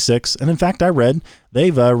 Just 36. And in fact, I read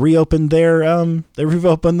they've reopened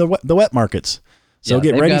the wet markets. So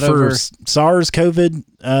get ready for SARS-CoV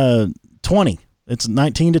 20. It's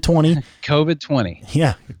 19 to 20. COVID 20.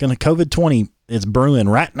 Yeah, gonna COVID 20. It's brewing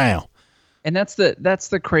right now. And that's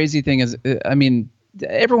the crazy thing is, I mean,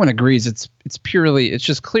 everyone agrees it's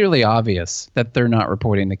just clearly obvious that they're not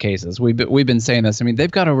reporting the cases. We've been saying this. I mean, they've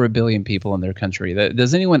got over 1 billion people in their country.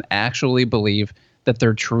 Does anyone actually believe that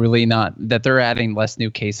they're truly not, that they're adding less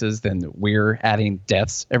new cases than we're adding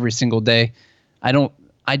deaths every single day?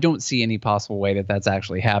 I don't see any possible way that that's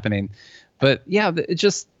actually happening. But yeah, it's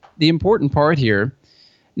just the important part here.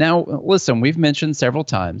 Now, listen, we've mentioned several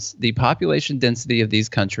times the population density of these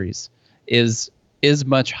countries is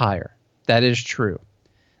much higher. That is true.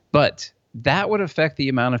 But that would affect the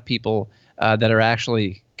amount of people that are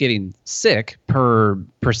actually getting sick per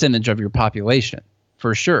percentage of your population,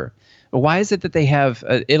 for sure. Why is it that they have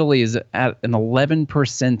Italy is at an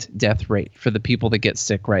 11% death rate for the people that get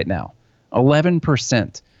sick right now?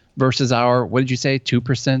 11% versus our, what did you say,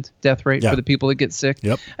 2% death rate for the people that get sick?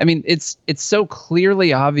 Yep. I mean, it's so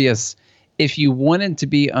clearly obvious if you wanted to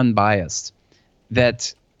be unbiased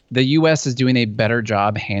that the U.S. is doing a better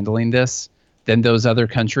job handling this than those other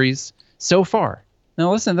countries so far.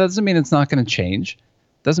 Now, listen, that doesn't mean it's not going to change.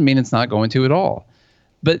 Doesn't mean it's not going to at all.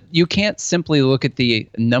 But you can't simply look at the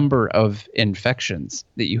number of infections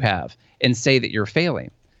that you have and say that you're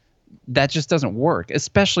failing. That just doesn't work,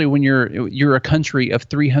 especially when you're a country of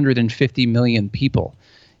 350 million people.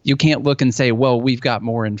 You can't look and say, well, we've got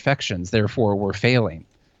more infections, therefore we're failing.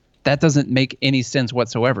 That doesn't make any sense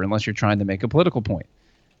whatsoever unless you're trying to make a political point.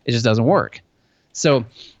 It just doesn't work. So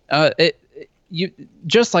you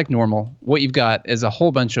just like normal, what you've got is a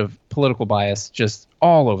whole bunch of political bias just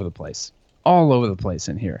all over the place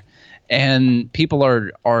in here. And people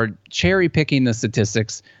are cherry picking the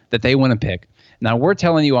statistics that they want to pick. Now, we're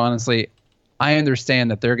telling you honestly, I understand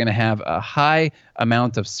that they're going to have a high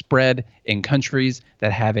amount of spread in countries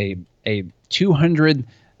that have a 200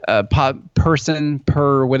 person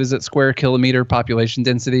per, square kilometer population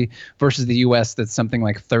density versus the U.S. that's something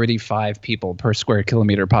like 35 people per square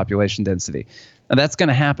kilometer population density. Now, that's going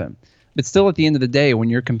to happen. But still, at the end of the day, when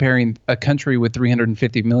you're comparing a country with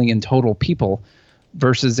 350 million total people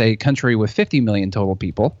versus a country with 50 million total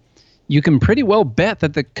people, you can pretty well bet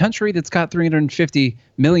that the country that's got 350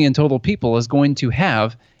 million total people is going to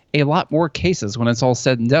have a lot more cases when it's all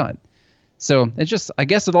said and done. So I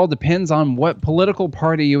guess it all depends on what political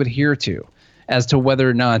party you adhere to as to whether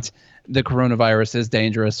or not the coronavirus is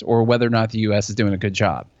dangerous or whether or not the U.S. is doing a good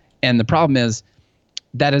job. And the problem is,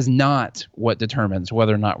 that is not what determines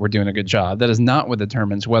whether or not we're doing a good job. That is not what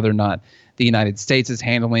determines whether or not the United States is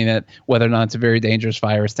handling it, whether or not it's a very dangerous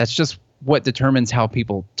virus. That's just what determines how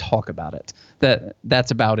people talk about it.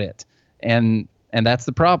 That's about it. And that's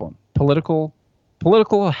the problem. Political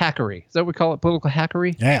hackery. Is that what we call it? Political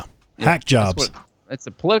hackery? Yeah. Hack jobs. It's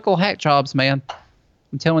the political hack jobs, man.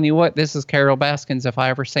 I'm telling you what, this is Carol Baskins if I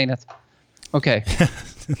ever seen it. Okay.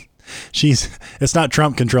 It's not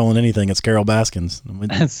Trump controlling anything. It's Carol Baskins.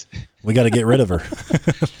 We got to get rid of her.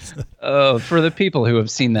 For the people who have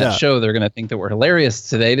seen that show, they're going to think that we're hilarious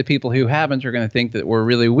today. The people who haven't are going to think that we're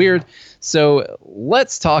really weird. So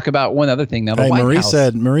let's talk about one other thing now. The White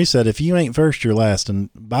House. Marie said, if you ain't first, you're last. And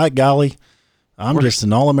by golly, I'm just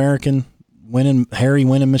an all-American Harry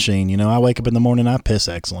winning machine. You know, I wake up in the morning, I piss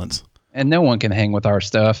excellence. And no one can hang with our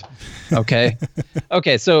stuff. Okay.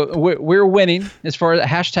 Okay. So we're winning as far as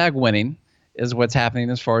hashtag winning is what's happening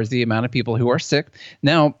as far as the amount of people who are sick.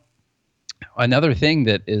 Now, another thing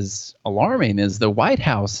that is alarming is the White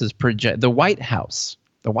House is projecting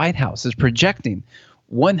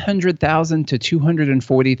 100,000 to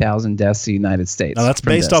 240,000 deaths in the United States. Now that's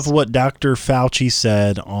based off of what Dr. Fauci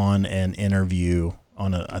said on an interview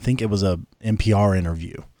I think it was a NPR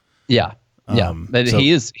interview. Yeah. Yeah. He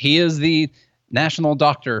is the national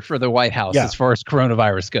doctor for the White House as far as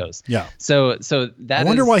coronavirus goes. Yeah. So that I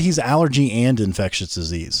wonder why he's allergy and infectious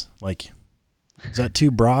disease. Like, is that too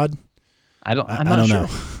broad? I'm not sure.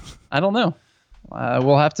 I don't know.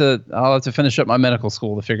 I'll have to finish up my medical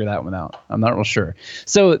school to figure that one out. I'm not real sure.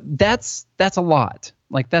 So that's a lot.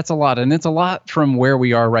 Like, that's a lot. And it's a lot from where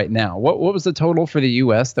we are right now. What was the total for the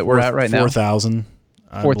U.S. that we're at right now? 4,000.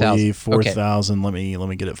 4,000. 4,000. Okay. Let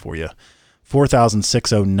me get it for you.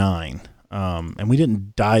 4,609. And we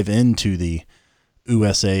didn't dive into the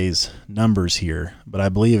USA's numbers here, but I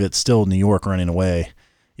believe it's still New York running away.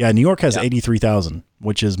 Yeah, New York has 83,000,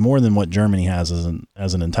 which is more than what Germany has as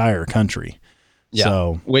an entire country. Yeah,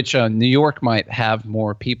 so, which New York might have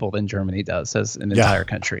more people than Germany does as an entire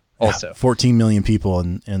country. Also, 14 million people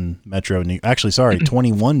in Metro New. Actually, sorry,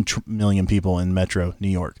 21 million people in Metro New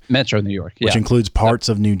York. Metro New York, which includes parts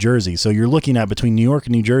of New Jersey. So you're looking at between New York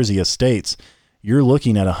and New Jersey as states, you're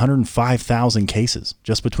looking at 105,000 cases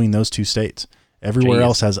just between those two states. Everywhere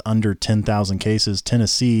else has under 10,000 cases.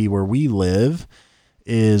 Tennessee, where we live,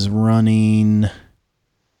 is running.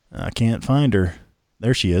 I can't find her.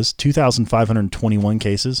 There she is, 2,521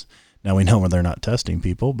 cases. Now we know where they're not testing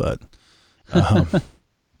people, but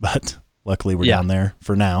luckily we're down there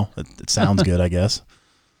for now. It sounds good, I guess.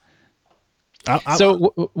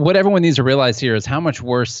 What everyone needs to realize here is how much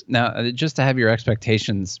worse now, just to have your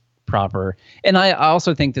expectations proper. And I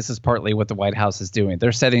also think this is partly what the White House is doing.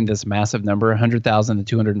 They're setting this massive number, 100,000 to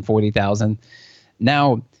 240,000.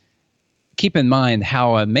 Now, keep in mind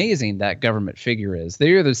how amazing that government figure is.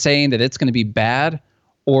 They're either saying that it's going to be bad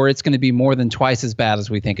or it's going to be more than twice as bad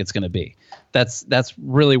as we think it's going to be. That's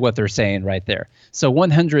really what they're saying right there. So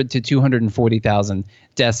 100 to 240,000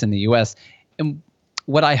 deaths in the U.S. And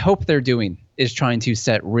what I hope they're doing is trying to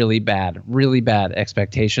set really bad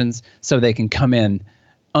expectations so they can come in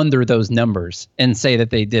under those numbers and say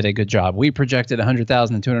that they did a good job. We projected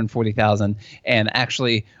 100,000 and 240,000, and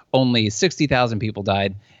actually only 60,000 people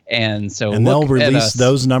died. And they'll release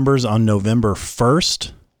those numbers on November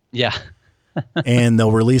 1st. Yeah. And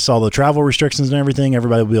they'll release all the travel restrictions and everything.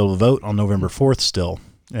 Everybody will be able to vote on November 4th still.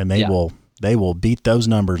 And they will beat those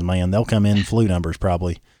numbers, man. They'll come in flu numbers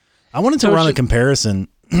probably. I wanted to run a comparison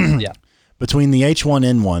between the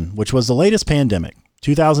H1N1, which was the latest pandemic,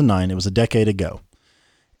 2009. It was a decade ago.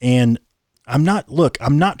 And I'm not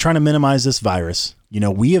trying to minimize this virus. You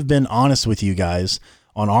know, we have been honest with you guys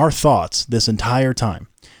on our thoughts this entire time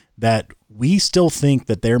that we still think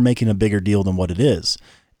that they're making a bigger deal than what it is.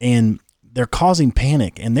 And they're causing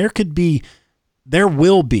panic, and there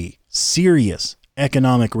will be serious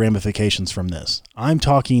economic ramifications from this. I'm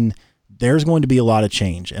talking, there's going to be a lot of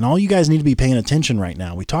change, and all you guys need to be paying attention right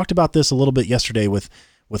now. We talked about this a little bit yesterday with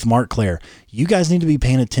Mark Claire. You guys need to be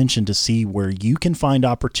paying attention to see where you can find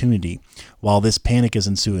opportunity while this panic is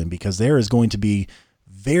ensuing, because there is going to be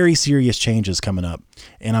very serious changes coming up.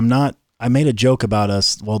 And I made a joke about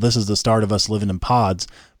us. Well, this is the start of us living in pods,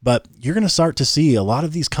 but you're going to start to see a lot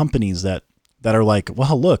of these companies that are like,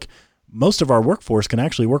 well, look, most of our workforce can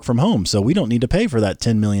actually work from home, so we don't need to pay for that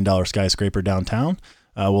 $10 million skyscraper downtown.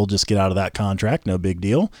 We'll just get out of that contract, no big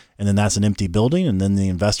deal. And then that's an empty building, and then the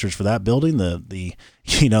investors for that building, the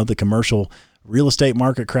commercial real estate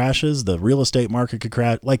market crashes, the real estate market could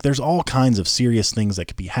crash. Like, there's all kinds of serious things that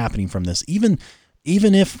could be happening from this. Even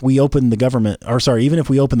if we open the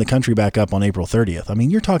country back up on April 30th, I mean,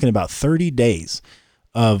 you're talking about 30 days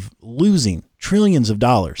of losing trillions of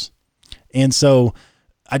dollars. And so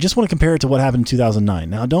I just want to compare it to what happened in 2009.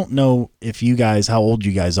 Now, I don't know how old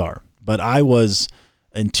you guys are, but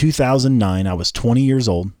in 2009, I was 20 years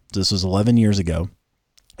old. This was 11 years ago.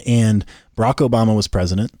 And Barack Obama was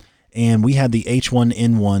president, and we had the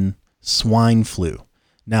H1N1 swine flu.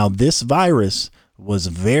 Now, this virus was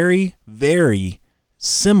very, very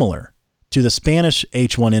similar to the Spanish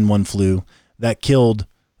H1N1 flu that killed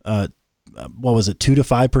what was it, 2 to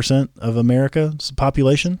 5% of America's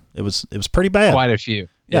population? It was pretty bad. Quite a few.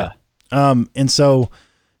 Yeah. And so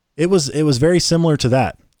it was very similar to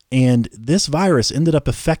that. And this virus ended up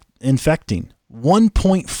infecting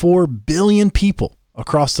 1.4 billion people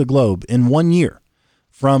across the globe in 1 year,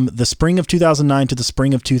 from the spring of 2009 to the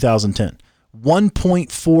spring of 2010.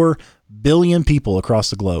 1.4 billion people across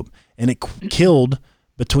the globe. And it killed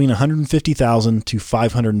between 150,000 to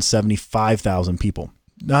 575,000 people.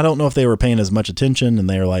 Now, I don't know if they were paying as much attention, and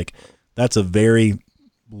they were like, that's a very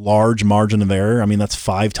large margin of error. I mean, that's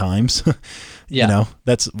 5 times. Yeah. You know,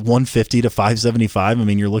 that's 150 to 575. I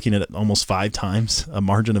mean, you're looking at almost 5 times a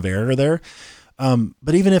margin of error there.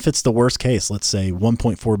 But even if it's the worst case, let's say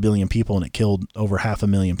 1.4 billion people and it killed over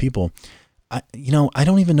 500,000 people, I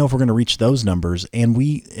don't even know if we're going to reach those numbers. And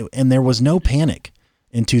there was no panic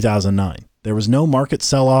in 2009. There was no market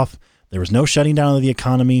sell-off. There was no shutting down of the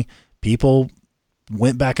economy. People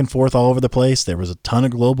went back and forth all over the place. There was a ton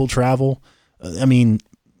of global travel. I mean,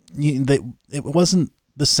 it wasn't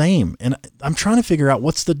the same. And I'm trying to figure out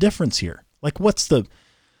what's the difference here. Like, what's the,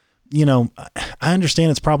 I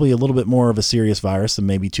understand it's probably a little bit more of a serious virus than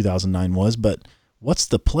maybe 2009 was, but what's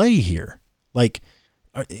the play here? Like,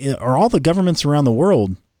 are all the governments around the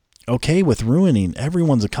world okay with ruining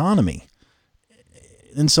everyone's economy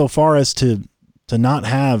insofar as to not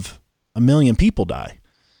have 1 million people die?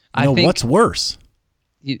 I think what's worse?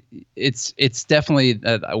 It's definitely,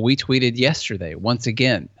 we tweeted yesterday, once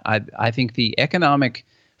again, I think the economic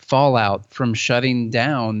fallout from shutting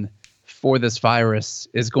down for this virus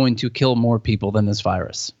is going to kill more people than this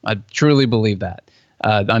virus. I truly believe that.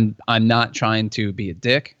 I'm not trying to be a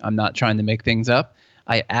dick. I'm not trying to make things up.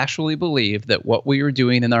 I actually believe that what we are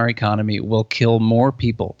doing in our economy will kill more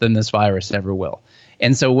people than this virus ever will.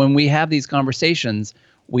 And so when we have these conversations,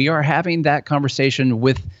 we are having that conversation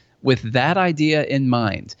with that idea in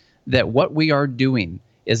mind, that what we are doing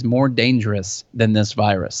is more dangerous than this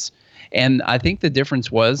virus. And I think the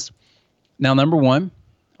difference was, now, number one,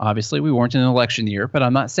 obviously we weren't in an election year, but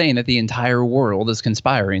I'm not saying that the entire world is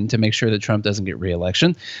conspiring to make sure that Trump doesn't get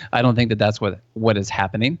reelection. I don't think that that's what is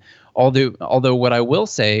happening. Although what I will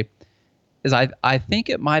say is I think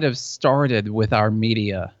it might have started with our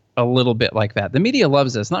media a little bit like that. The media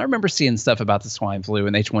loves this. And I remember seeing stuff about the swine flu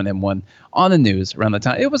and H1N1 on the news around the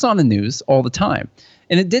time. It was on the news all the time.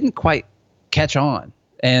 And it didn't quite catch on.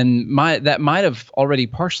 And that might have already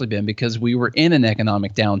partially been because we were in an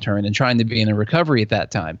economic downturn and trying to be in a recovery at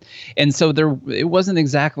that time. And so it wasn't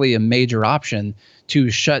exactly a major option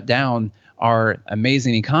to shut down our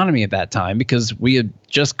amazing economy at that time, because we had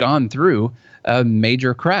just gone through a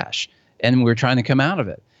major crash and we were trying to come out of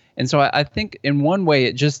it. And so I think in one way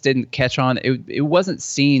it just didn't catch on. It wasn't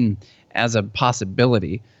seen as a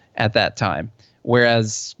possibility at that time,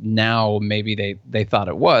 whereas now maybe they thought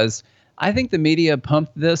it was. I think the media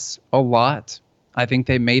pumped this a lot. I think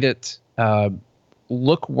they made it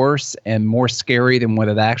look worse and more scary than what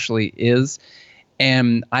it actually is.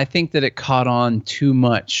 And I think that it caught on too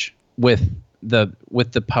much with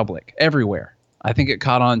the public everywhere. I think it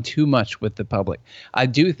caught on too much with the public. I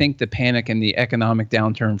do think the panic and the economic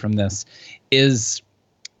downturn from this is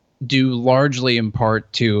due largely in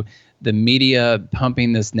part to the media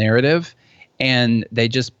pumping this narrative, and they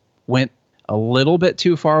just went a little bit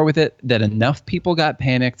too far with it, that enough people got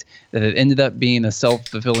panicked that it ended up being a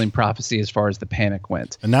self-fulfilling prophecy as far as the panic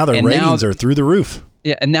went. And now the ratings are through the roof.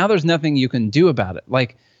 Yeah, and now there's nothing you can do about it.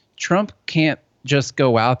 Like, Trump can't just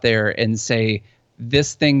go out there and say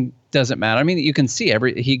this thing doesn't matter. I mean, you can see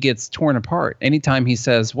he gets torn apart anytime he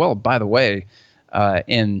says, well, by the way,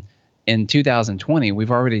 in 2020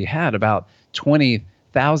 we've already had about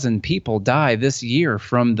 20,000 people die this year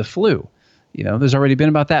from the flu. There's already been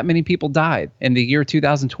about that many people died in the year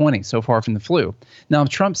 2020 so far from the flu. Now, if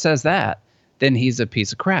Trump says that, then he's a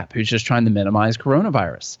piece of crap who's just trying to minimize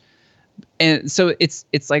coronavirus. And so it's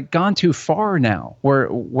like gone too far now,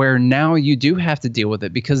 where now you do have to deal with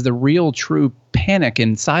it because the real true panic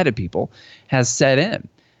inside of people has set in.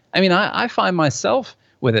 I mean, I find myself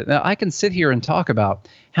with it. Now, I can sit here and talk about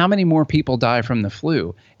how many more people die from the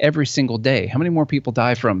flu every single day, how many more people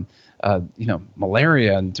die from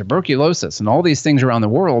malaria and tuberculosis and all these things around the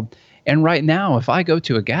world. And right now, if I go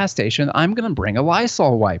to a gas station, I'm going to bring a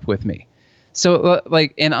Lysol wipe with me. So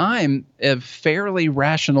and I'm a fairly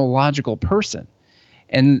rational, logical person.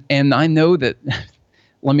 And I know that,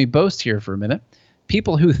 let me boast here for a minute,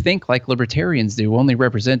 people who think like libertarians do only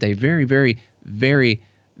represent a very, very, very,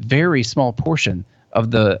 very small portion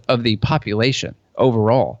of the population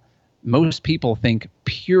overall. Most people think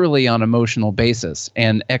purely on emotional basis,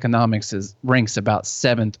 and economics ranks about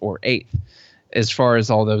 7th or 8th as far as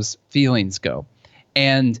all those feelings go.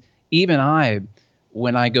 And even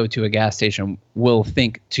when I go to a gas station, will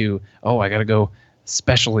think I gotta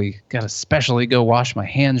specially go wash my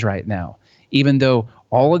hands right now. Even though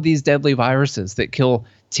all of these deadly viruses that kill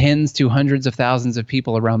tens to hundreds of thousands of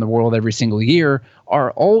people around the world every single year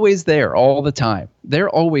are always there all the time. They're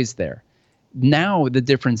always there. Now the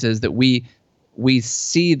difference is that we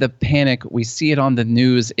see the panic, we see it on the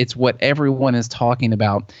news, it's what everyone is talking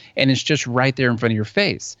about, and it's just right there in front of your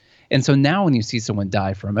face. And so now when you see someone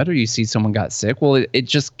die from it, or you see someone got sick, well, it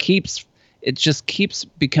just keeps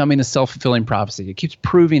becoming a self-fulfilling prophecy. It keeps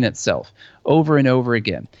proving itself over and over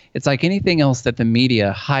again. It's like anything else that the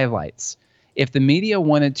media highlights. If the media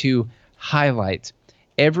wanted to highlight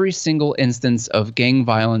every single instance of gang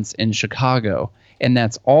violence in Chicago, and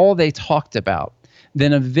that's all they talked about,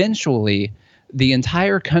 then eventually the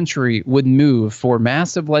entire country would move for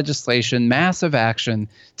massive legislation, massive action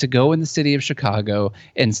to go in the city of Chicago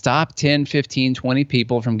and stop 10, 15, 20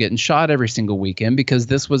 people from getting shot every single weekend because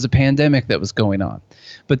this was a pandemic that was going on.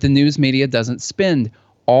 But the news media doesn't spend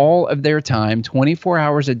all of their time, 24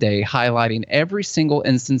 hours a day, highlighting every single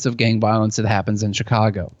instance of gang violence that happens in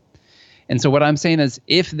Chicago. And so what I'm saying is,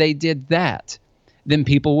 if they did that, then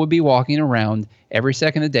people would be walking around every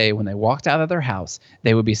second of the day. When they walked out of their house,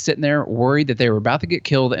 they would be sitting there worried that they were about to get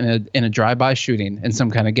killed in a drive-by shooting and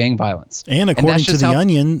some kind of gang violence. And according to The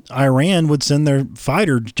Onion, Iran would send their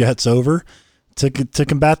fighter jets over to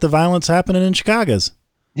combat the violence happening in Chicago's.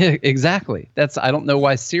 Yeah, exactly. I don't know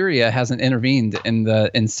why Syria hasn't intervened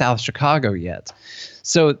in South Chicago yet.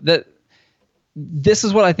 So this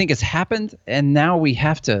is what I think has happened, and now we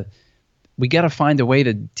got to find a way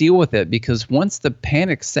to deal with it, because once the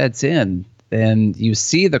panic sets in, then you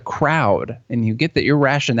see the crowd and you get the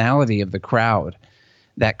irrationality of the crowd,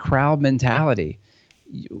 that crowd mentality.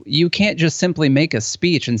 You can't just simply make a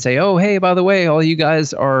speech and say, oh, hey, by the way, all you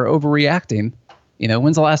guys are overreacting.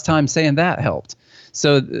 When's the last time saying that helped?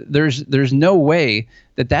 So there's no way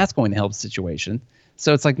that that's going to help the situation.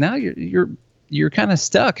 So it's like now you're kind of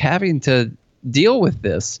stuck having to deal with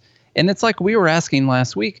this. And it's like we were asking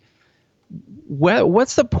last week,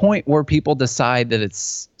 what's the point where people decide that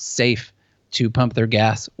it's safe to pump their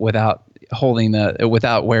gas without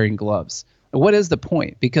wearing gloves? What is the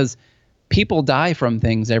point? Because people die from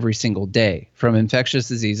things every single day, from infectious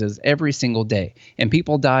diseases every single day, and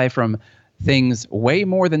people die from things way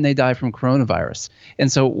more than they die from coronavirus.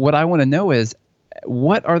 And so what I want to know is,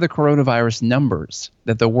 what are the coronavirus numbers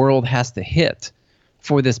that the world has to hit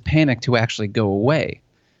for this panic to actually go away?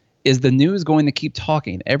 Is the news going to keep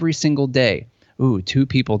talking every single day? Ooh, 2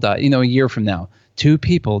 people died. A year from now, 2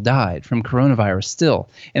 people died from coronavirus still.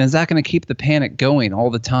 And is that going to keep the panic going all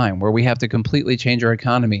the time, where we have to completely change our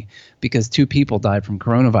economy because 2 people died from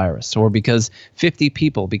coronavirus, or because 50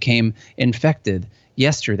 people became infected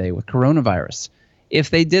yesterday with coronavirus? If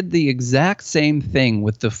they did the exact same thing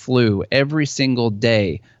with the flu every single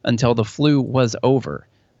day until the flu was over,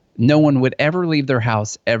 no one would ever leave their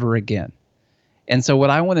house ever again. And so what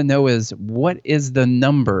I want to know is, what is the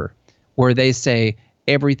number where they say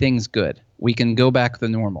everything's good, we can go back to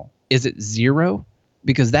normal? Is it 0?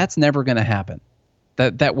 Because that's never going to happen.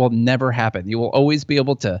 That will never happen. You will always be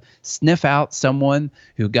able to sniff out someone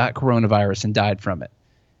who got coronavirus and died from it.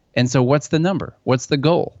 And so what's the number? What's the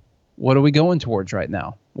goal? What are we going towards right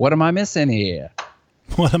now? What am I missing here?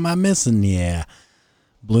 What am I missing? Yeah.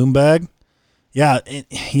 Bloomberg. Yeah.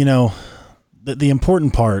 The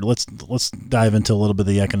important part, let's dive into a little bit of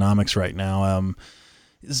the economics right now.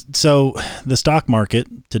 So the stock market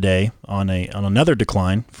today on another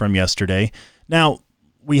decline from yesterday. Now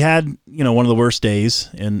we had, one of the worst days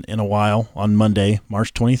in a while on Monday,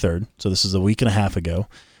 March 23rd. So this is a week and a half ago.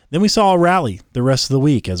 Then we saw a rally the rest of the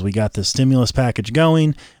week as we got the stimulus package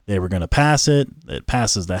going. They were going to pass it. It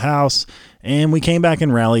passes the House. And we came back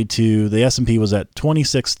and rallied to the S&P was at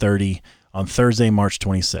 2630 on Thursday, March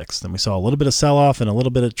 26th. Then we saw a little bit of sell-off and a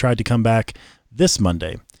little bit of tried to come back this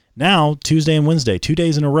Monday. Now, Tuesday and Wednesday, 2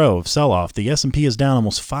 days in a row of sell-off. The S&P is down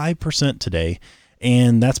almost 5% today,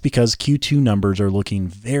 and that's because Q2 numbers are looking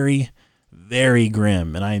very, very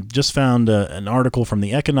grim. And I just found an article from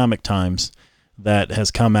the Economic Times that has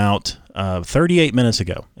come out 38 minutes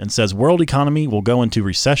ago and says world economy will go into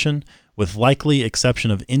recession with likely exception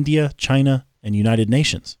of India, China, and United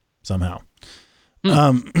Nations somehow.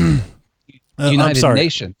 United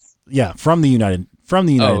Nations. Yeah, from the United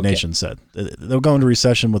Nations said they'll go into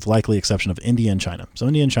recession with likely exception of India and China. So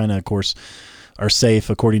India and China, of course, are safe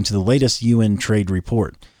according to the latest UN trade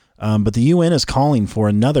report. But the UN is calling for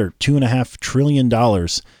another $2.5 trillion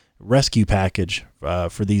rescue package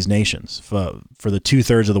for these nations, for the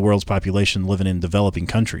 2/3 of the world's population living in developing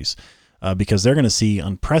countries. because they're going to see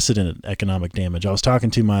unprecedented economic damage. I was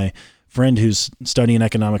talking to my friend who's studying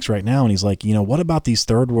economics right now, and he's like, what about these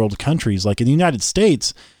third world countries? Like in the United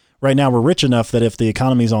States, right now we're rich enough that if the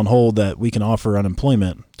economy's on hold, that we can offer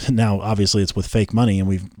unemployment. Now, obviously, it's with fake money,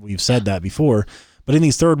 and we've said that before. But in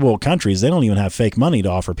these third world countries, they don't even have fake money to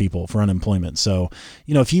offer people for unemployment. So,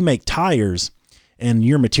 if you make tires and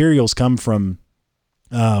your materials come from,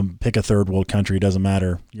 pick a third world country, doesn't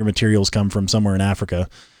matter. Your materials come from somewhere in Africa,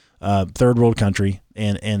 third world country,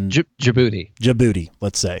 and Djibouti,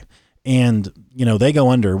 let's say. And, they go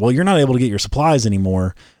under. Well, you're not able to get your supplies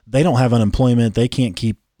anymore. They don't have unemployment. They can't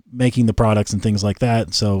keep making the products and things like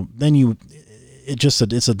that. So then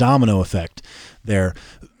it's a domino effect there.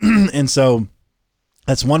 And so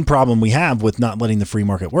that's one problem we have with not letting the free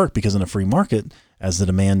market work, because in a free market, as the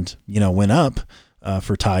demand, went up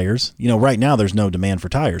for tires, right now there's no demand for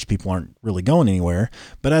tires. People aren't really going anywhere.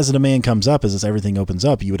 But as the demand comes up, as everything opens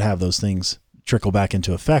up, you would have those things trickle back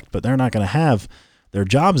into effect. But they're not going to have their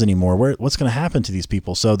jobs anymore. What's going to happen to these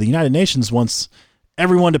people? So the United Nations wants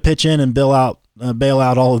everyone to pitch in and bail out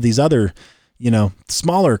all of these other,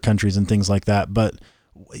 smaller countries and things like that. But,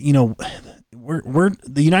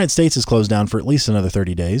 the United States is closed down for at least another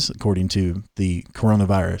 30 days, according to the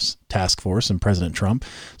coronavirus task force and President Trump.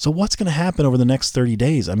 So what's going to happen over the next 30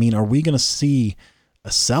 days? I mean, are we going to see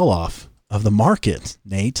a sell-off of the market,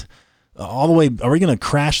 Nate? All the way, are we going to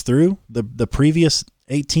crash through the previous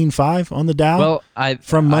 18.5 on the Dow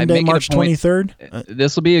from Monday, March 23rd?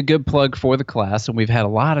 This will be a good plug for the class, and we've had a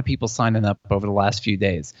lot of people signing up over the last few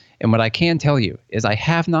days. And what I can tell you is I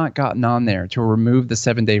have not gotten on there to remove the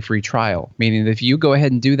 7-day free trial, meaning that if you go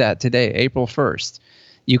ahead and do that today, April 1st,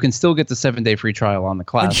 you can still get the 7-day free trial on the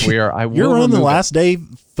class. You're on the last day,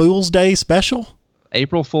 Fool's Day special?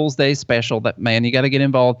 April Fool's Day special. That, man, you got to get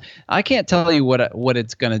involved. I can't tell you what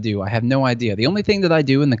it's going to do. I have no idea. The only thing that I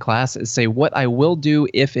do in the class is say what I will do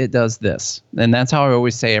if it does this. And that's how I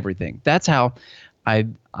always say everything. That's how I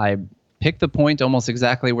picked the point almost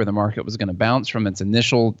exactly where the market was going to bounce from its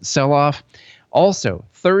initial sell-off. Also,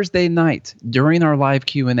 Thursday night during our live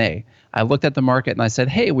Q&A, I looked at the market and I said,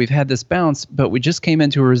 hey, we've had this bounce, but we just came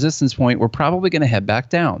into a resistance point. We're probably going to head back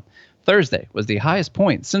down. Thursday was the highest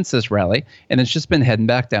point since this rally, and it's just been heading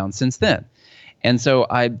back down since then. And so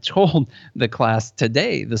I told the class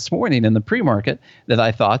this morning in the pre-market, that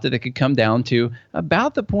I thought that it could come down to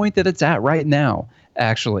about the point that it's at right now,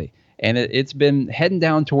 actually. And it's been heading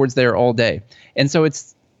down towards there all day. And so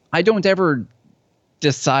I don't ever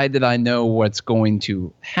decide that I know what's going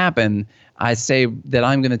to happen. I say that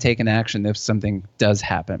I'm going to take an action if something does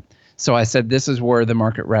happen. So I said this is where the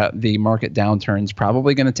market downturn is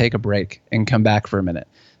probably going to take a break and come back for a minute.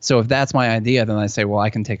 So if that's my idea, then I say, well, I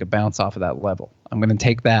can take a bounce off of that level. I'm going to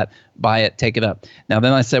take that, buy it, take it up. Now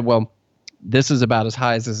then I said, well, this is about as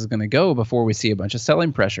high as this is going to go before we see a bunch of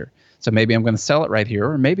selling pressure. So maybe I'm going to sell it right here,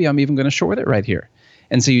 or maybe I'm even going to short it right here.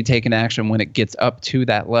 And so you take an action when it gets up to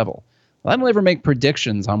that level. Well, I don't ever make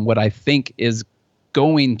predictions on what I think is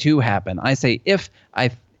going to happen. I say if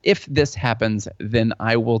this happens, then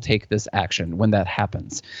I will take this action when that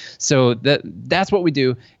happens. So that's what we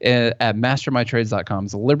do at mastermytrades.com.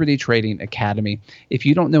 It's a Liberty Trading Academy. If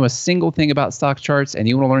you don't know a single thing about stock charts and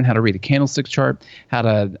you want to learn how to read a candlestick chart, how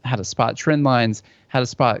to spot trend lines, how to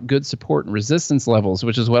spot good support and resistance levels,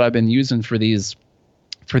 which is what I've been using for these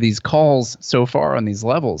calls so far on these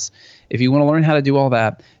levels. If you want to learn how to do all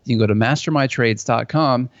that, you can go to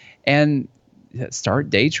mastermytrades.com and start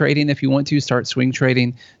day trading if you want to, start swing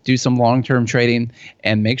trading, do some long-term trading,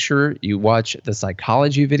 and make sure you watch the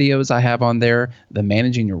psychology videos I have on there, the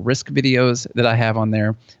managing your risk videos that I have on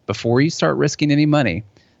there. Before you start risking any money,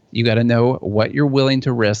 you got to know what you're willing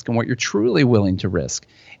to risk and what you're truly willing to risk.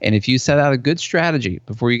 And if you set out a good strategy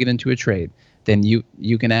before you get into a trade, then you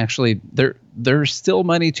can actually, there's still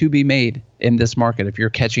money to be made in this market if you're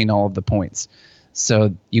catching all of the points.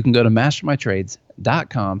 So you can go to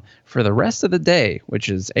mastermytrades.com for the rest of the day, which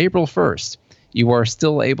is April 1st. You are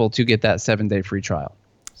still able to get that 7-day free trial.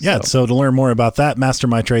 Yeah, so to learn more about that,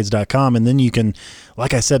 mastermytrades.com. And then you can,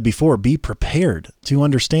 like I said before, be prepared to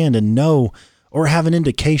understand and know, or have an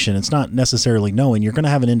indication. It's not necessarily knowing. You're going to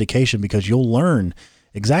have an indication because you'll learn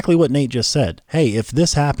exactly what Nate just said. Hey, if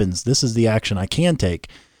this happens, this is the action I can take.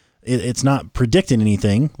 It's not predicting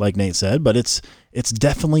anything, like Nate said, but it's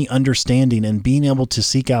definitely understanding and being able to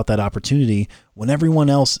seek out that opportunity when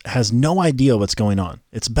everyone else has no idea what's going on.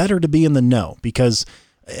 It's better to be in the know because,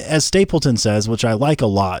 as Stapleton says, which I like a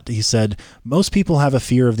lot, he said, most people have a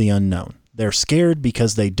fear of the unknown. They're scared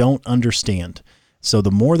because they don't understand. So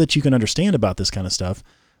the more that you can understand about this kind of stuff,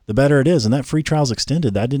 the better it is. And that free trial's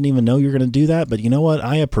extended. I didn't even know you were going to do that, but you know what?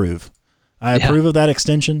 I approve. I approve of that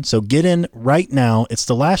extension. So get in right now. It's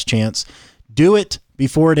the last chance. Do it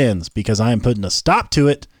before it ends, because I am putting a stop to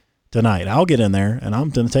it tonight. I'll get in there and I'm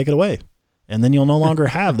going to take it away. And then you'll no longer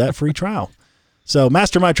have that free trial. So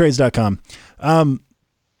mastermytrades.com.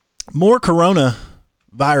 More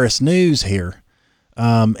coronavirus news here,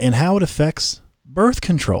 and how it affects birth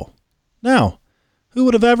control. Now, who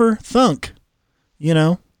would have ever thunk,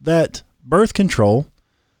 that birth control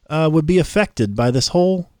would be affected by this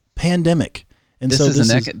whole pandemic? And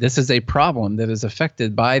this is a problem that is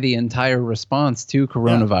affected by the entire response to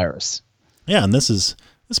coronavirus. Yeah, and this is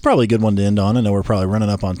probably a good one to end on. I know we're probably running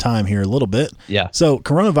up on time here a little bit. Yeah. So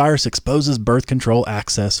coronavirus exposes birth control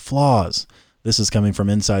access flaws. This is coming from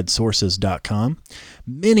InsideSources.com.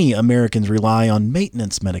 Many Americans rely on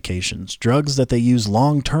maintenance medications, drugs that they use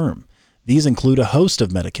long term. These include a host of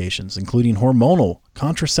medications, including hormonal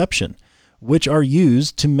contraception, which are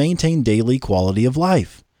used to maintain daily quality of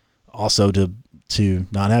life. Also to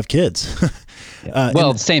not have kids.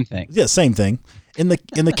 Same thing. Yeah, same thing. In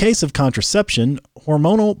the case of contraception,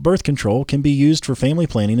 hormonal birth control can be used for family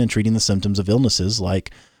planning and treating the symptoms of illnesses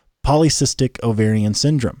like polycystic ovarian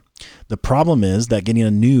syndrome. The problem is that getting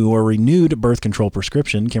a new or renewed birth control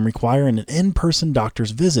prescription can require an in-person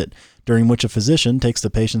doctor's visit, during which a physician takes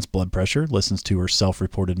the patient's blood pressure, listens to her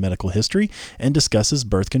self-reported medical history, and discusses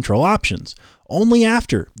birth control options. Only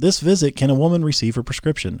after this visit can a woman receive her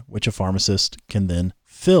prescription, which a pharmacist can then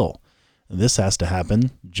fill. This has to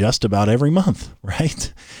happen just about every month,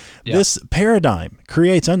 right? Yeah. This paradigm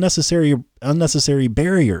creates unnecessary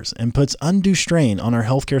barriers and puts undue strain on our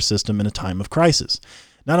healthcare system in a time of crisis.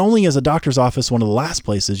 Not only is a doctor's office one of the last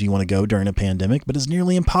places you want to go during a pandemic, but it's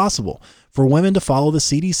nearly impossible for women to follow the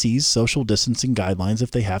CDC's social distancing guidelines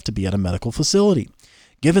if they have to be at a medical facility.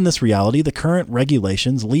 Given this reality, the current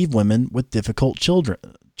regulations leave women with difficult children.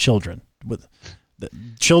 Children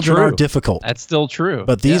are difficult. That's still true.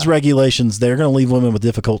 But these regulations, they're going to leave women with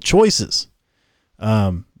difficult choices.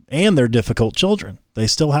 And they're difficult children. They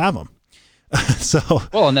still have them.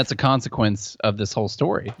 And that's a consequence of this whole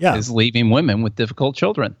story. Yeah. Is leaving women with difficult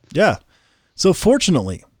children. Yeah. So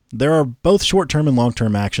fortunately, there are both short-term and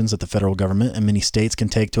long-term actions that the federal government and many states can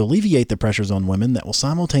take to alleviate the pressures on women that will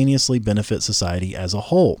simultaneously benefit society as a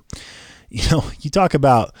whole. You talk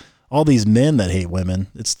about all these men that hate women.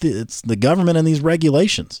 It's the government and these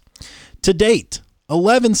regulations. To date,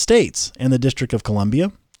 11 states and the District of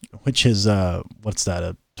Columbia, which is, a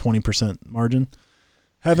 20% margin,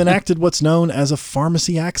 have enacted what's known as a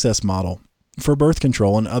pharmacy access model for birth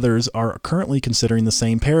control, and others are currently considering the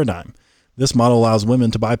same paradigm. This model allows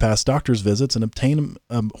women to bypass doctor's visits and obtain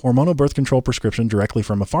a hormonal birth control prescription directly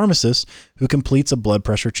from a pharmacist who completes a blood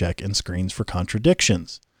pressure check and screens for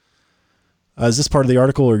contradictions. Is this part of the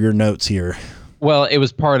article or your notes here? Well, it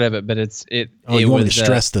was part of it, but you want me to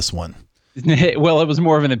stress this one? Well, it was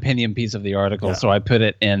more of an opinion piece of the article, so I put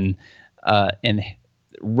it in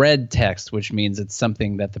red text, which means it's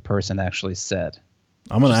something that the person actually said.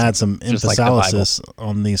 I'm going to add some emphasis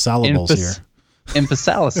on the syllables here.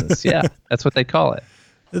 Emphasis, yeah. That's what they call it.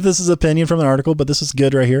 This is opinion from the article, but this is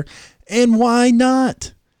good right here. And why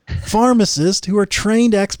not? Pharmacists who are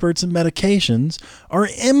trained experts in medications are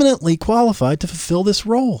eminently qualified to fulfill this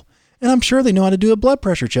role. And I'm sure they know how to do a blood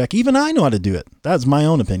pressure check. Even I know how to do it. That's my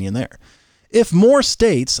own opinion there. If more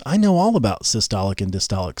states, I know all about systolic and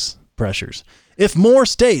dystolic pressures. If more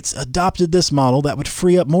states adopted this model, that would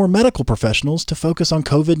free up more medical professionals to focus on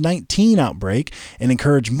COVID-19 outbreak and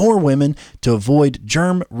encourage more women to avoid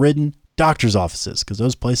germ-ridden doctor's offices, because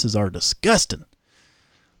those places are disgusting.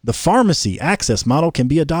 The pharmacy access model can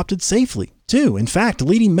be adopted safely, too. In fact,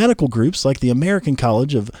 leading medical groups like the American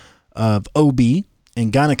College of OB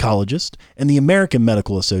and Gynecologists and the American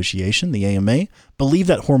Medical Association, the AMA, believe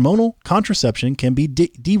that hormonal contraception can be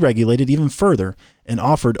deregulated even further and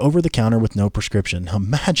offered over the counter with no prescription.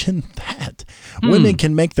 Imagine that. Women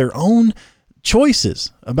can make their own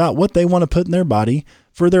choices about what they want to put in their body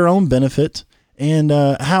for their own benefit. And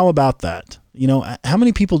how about that? How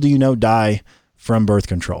many people do you know die from birth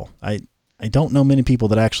control? I don't know many people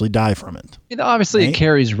that actually die from it. Obviously it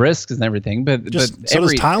carries risks and everything, but does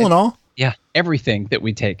Tylenol. Yeah, everything that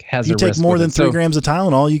we take has a risk. If you take more than 3 grams of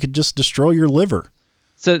Tylenol, you could just destroy your liver.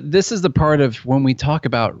 So this is the part of when we talk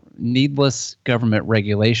about needless government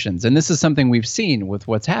regulations, and this is something we've seen with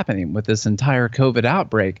what's happening with this entire COVID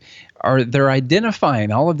outbreak. They're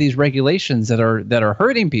identifying all of these regulations that are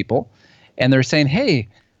hurting people, and they're saying, hey,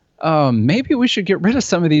 maybe we should get rid of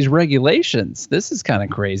some of these regulations. This is kind of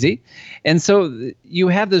crazy. And so you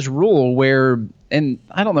have this rule where, and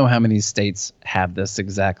I don't know how many states have this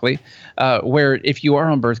exactly, where if you are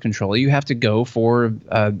on birth control, you have to go for,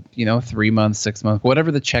 3 months, 6 months,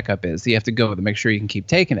 whatever the checkup is. You have to go to make sure you can keep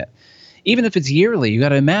taking it. Even if it's yearly, you got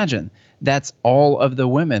to imagine that's all of the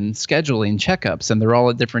women scheduling checkups, and they're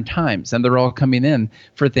all at different times, and they're all coming in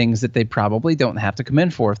for things that they probably don't have to come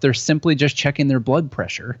in for if they're simply just checking their blood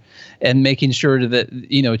pressure and making sure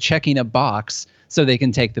that, checking a box so they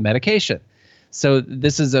can take the medication. So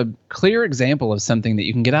this is a clear example of something that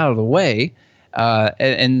you can get out of the way,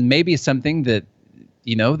 and maybe something that,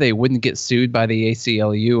 they wouldn't get sued by the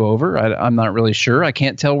ACLU over. I'm not really sure. I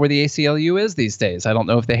can't tell where the ACLU is these days. I don't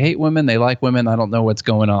know if they hate women, they like women. I don't know what's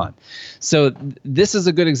going on. So this is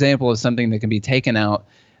a good example of something that can be taken out.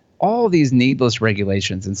 All these needless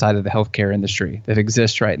regulations inside of the healthcare industry that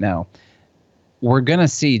exist right now, we're going to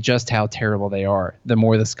see just how terrible they are the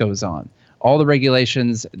more this goes on. All the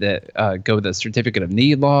regulations that go the certificate of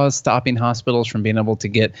need laws, stopping hospitals from being able to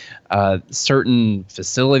get certain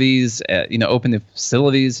facilities, open the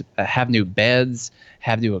facilities, have new beds,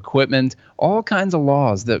 have new equipment, all kinds of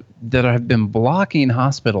laws that have been blocking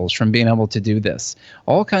hospitals from being able to do this.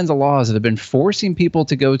 All kinds of laws that have been forcing people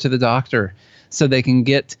to go to the doctor so they can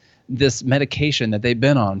get this medication that they've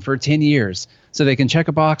been on for 10 years, so they can check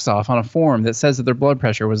a box off on a form that says that their blood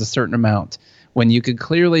pressure was a certain amount. When you could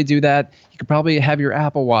clearly do that, you could probably have your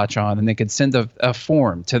Apple Watch on and they could send a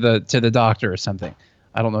form to the doctor or something.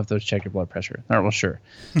 I don't know if those check your blood pressure. Not real sure.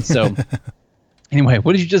 So anyway,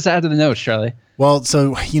 what did you just add to the notes, Charlie? Well,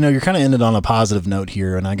 so, you're kind of ended on a positive note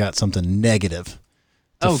here, and I got something negative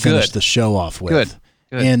to finish the show off with.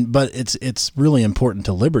 Good. But it's really important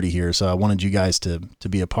to liberty here, so I wanted you guys to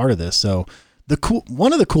be a part of this. So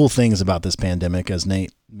one of the cool things about this pandemic, as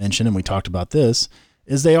Nate mentioned, and we talked about this,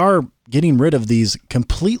 is they are getting rid of these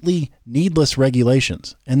completely needless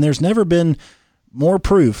regulations. And there's never been more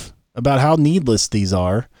proof about how needless these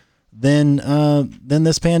are than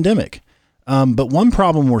this pandemic. But one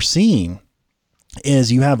problem we're seeing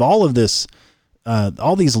is you have all of this,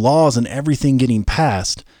 all these laws and everything getting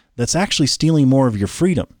passed that's actually stealing more of your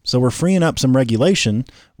freedom. So we're freeing up some regulation,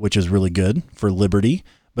 which is really good for liberty,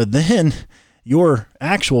 but then your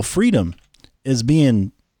actual freedom is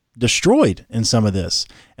being destroyed in some of this.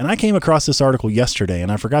 And I came across this article yesterday,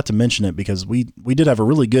 and I forgot to mention it because we did have a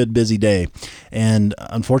really good, busy day. And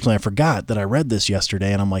unfortunately, I forgot that I read this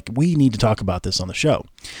yesterday, and I'm like, we need to talk about this on the show.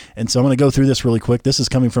 And so I'm going to go through this really quick. This is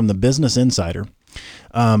coming from the Business Insider.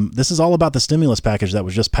 This is all about the stimulus package that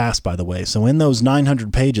was just passed, by the way. So in those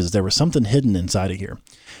 900 pages, there was something hidden inside of here.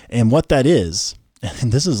 And what that is,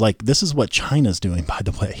 and this is what China's doing, by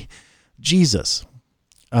the way. Jesus.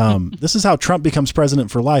 This is how Trump becomes president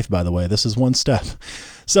for life, by the way. This is one step.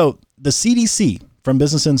 So the CDC, from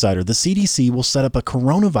Business Insider, the CDC will set up a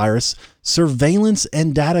coronavirus surveillance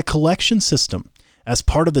and data collection system as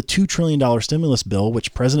part of the $2 trillion stimulus bill,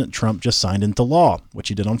 which President Trump just signed into law, which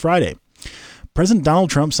he did on Friday. President Donald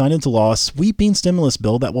Trump signed into law a sweeping stimulus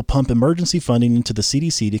bill that will pump emergency funding into the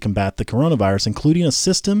CDC to combat the coronavirus, including a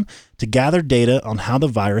system to gather data on how the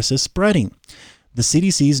virus is spreading. The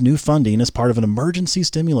CDC's new funding is part of an emergency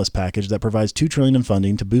stimulus package that provides $2 trillion in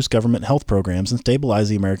funding to boost government health programs and stabilize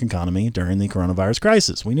the American economy during the coronavirus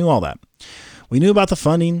crisis. We knew all that. We knew about the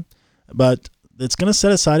funding, but it's going to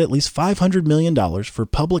set aside at least $500 million for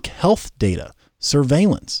public health data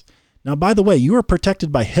surveillance. Now, by the way, you are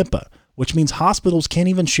protected by HIPAA, which means hospitals can't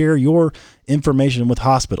even share your information with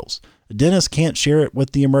hospitals. A dentist can't share it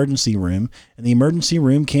with the emergency room, and the emergency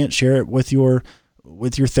room can't share it with your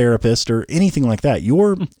therapist or anything like that.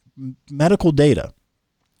 Your medical data,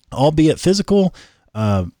 albeit physical,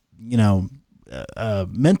 mental,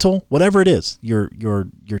 whatever it is, your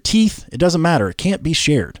teeth, it doesn't matter. It can't be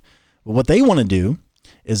shared. But what they want to do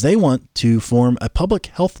is they want to form a public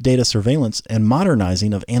health data surveillance and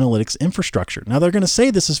modernizing of analytics infrastructure. Now they're going to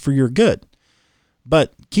say this is for your good,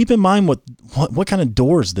 but keep in mind what kind of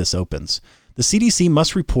doors this opens. The CDC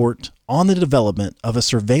must report on the development of a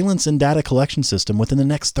surveillance and data collection system within the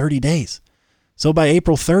next 30 days. So by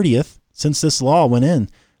April 30th, since this law went in,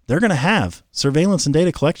 they're going to have surveillance and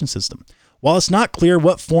data collection system. While it's not clear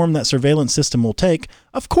what form that surveillance system will take,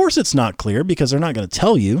 of course it's not clear because they're not going to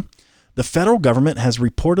tell you. The federal government has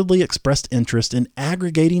reportedly expressed interest in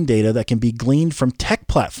aggregating data that can be gleaned from tech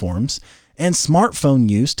platforms and smartphone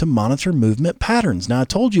use to monitor movement patterns. Now, I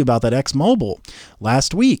told you about that ExxonMobil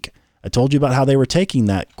last week. I told you about how they were taking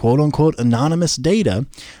that quote unquote anonymous data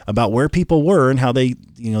about where people were and how they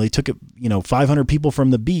took 500 people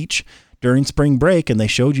from the beach during spring break and they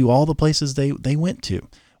showed you all the places they went to.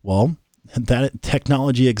 Well, that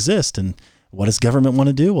technology exists. And what does government want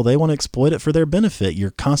to do? Well, they want to exploit it for their benefit.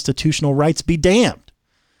 Your constitutional rights be damned.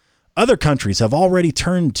 Other countries have already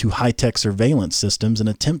turned to high-tech surveillance systems in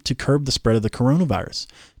an attempt to curb the spread of the coronavirus.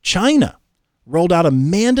 China rolled out a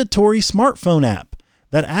mandatory smartphone app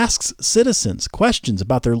that asks citizens questions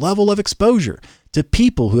about their level of exposure to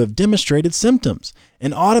people who have demonstrated symptoms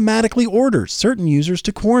and automatically orders certain users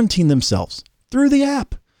to quarantine themselves through the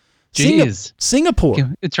app. Jeez. Singapore.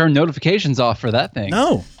 You can turn notifications off for that thing.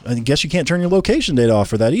 No, I guess you can't turn your location data off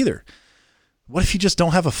for that either. What if you just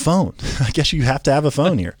don't have a phone? I guess you have to have a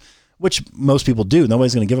phone here, which most people do.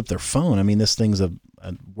 Nobody's going to give up their phone. I mean, this thing's a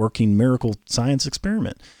working miracle science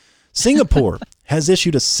experiment. Singapore has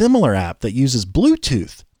issued a similar app that uses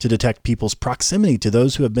Bluetooth to detect people's proximity to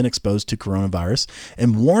those who have been exposed to coronavirus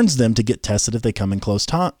and warns them to get tested if they come in close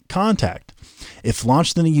contact. If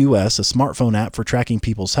launched in the U.S., a smartphone app for tracking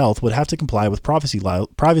people's health would have to comply with privacy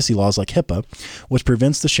laws like HIPAA, which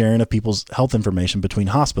prevents the sharing of people's health information between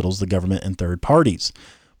hospitals, the government, and third parties.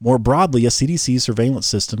 More broadly, a CDC surveillance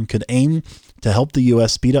system could aim to help the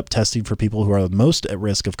U.S. speed up testing for people who are most at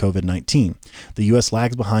risk of COVID-19. The U.S.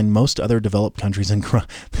 lags behind most other developed countries in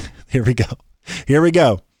Here we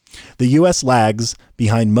go. The U.S. lags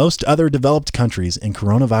behind most other developed countries in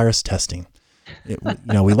coronavirus testing.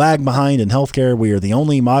 We lag behind in healthcare. We are the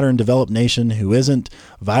only modern developed nation who isn't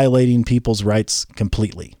violating people's rights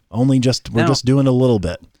completely. We're just doing a little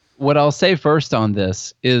bit. What I'll say first on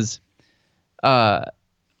this is,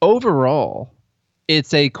 overall,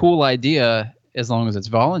 it's a cool idea as long as it's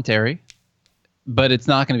voluntary, but it's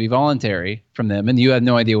not going to be voluntary from them, and you have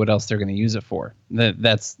no idea what else they're going to use it for.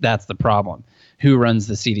 That's the problem. Who runs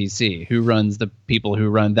the CDC? Who runs the people who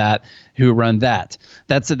run that?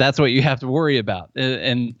 That's what you have to worry about,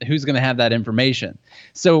 and who's going to have that information.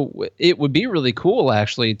 So it would be really cool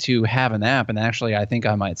actually to have an app, and actually I think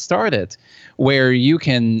I might start it, where you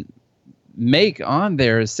can make on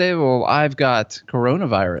there, say, well, I've got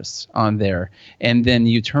coronavirus on there, and then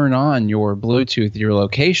you turn on your Bluetooth, your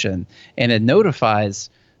location, and it notifies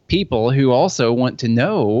people who also want to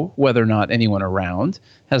know whether or not anyone around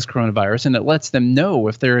has coronavirus, and it lets them know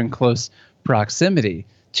if they're in close proximity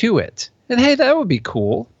to it. And hey, that would be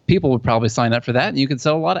cool. People would probably sign up for that, and you could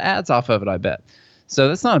sell a lot of ads off of it, I bet. So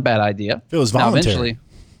that's not a bad idea. If it was voluntary. Now, eventually,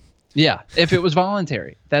 yeah, if it was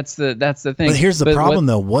voluntary. That's the thing. But here's the problem,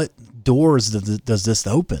 though. What doors does this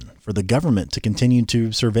open for the government to continue to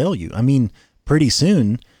surveil you? I mean, pretty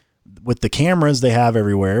soon, with the cameras they have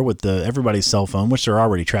everywhere, with everybody's cell phone, which they're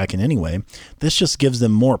already tracking anyway, this just gives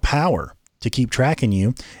them more power to keep tracking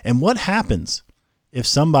you. And what happens if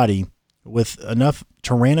somebody with enough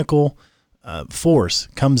tyrannical force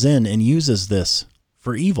comes in and uses this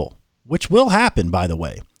for evil, which will happen, by the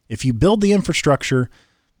way. If you build the infrastructure,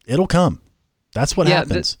 it'll come. That's what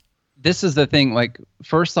happens. This is the thing. Like,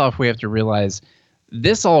 first off, we have to realize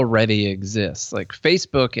this already exists. Like,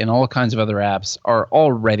 Facebook and all kinds of other apps are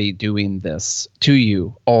already doing this to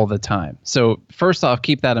you all the time. So first off,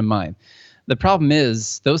 keep that in mind. The problem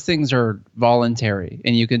is those things are voluntary,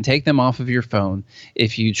 and you can take them off of your phone.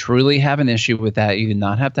 If you truly have an issue with that, you do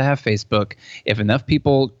not have to have Facebook. If enough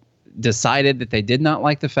people decided that they did not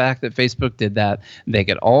like the fact that Facebook did that, they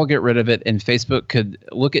could all get rid of it, and Facebook could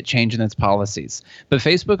look at changing its policies. But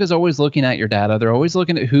Facebook is always looking at your data. They're always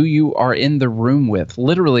looking at who you are in the room with.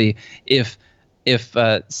 Literally, if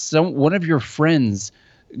one of your friends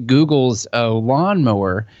Googles a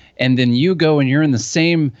lawnmower, and then you go and you're in the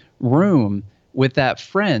same room with that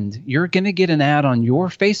friend, you're going to get an ad on your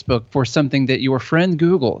Facebook for something that your friend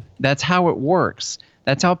Googled. That's how it works.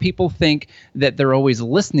 That's how people think that they're always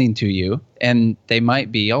listening to you, and they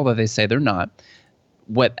might be, although they say they're not.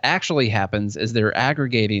 What actually happens is they're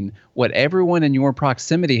aggregating what everyone in your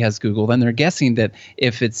proximity has Googled, and they're guessing that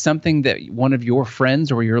if it's something that one of your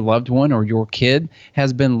friends or your loved one or your kid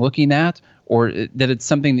has been looking at, or that it's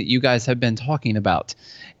something that you guys have been talking about,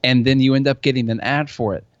 and then you end up getting an ad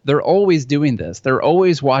for it. They're always doing this. They're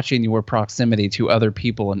always watching your proximity to other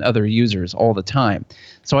people and other users all the time.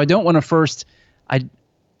 So I don't want to first...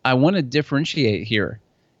 I want to differentiate here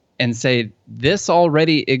and say this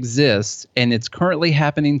already exists, and it's currently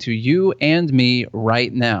happening to you and me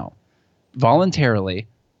right now, voluntarily,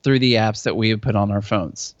 through the apps that we have put on our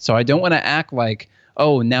phones. So I don't want to act like,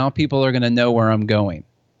 oh, now people are going to know where I'm going.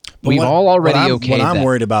 We've all already okayed that. What I'm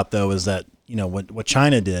worried about, though, is that, what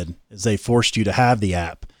China did is they forced you to have the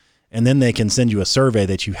app, and then they can send you a survey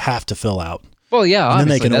that you have to fill out. Well, yeah, and then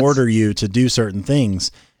they can order you to do certain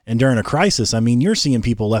things. And during a crisis, I mean, you're seeing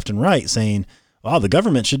people left and right saying, oh, the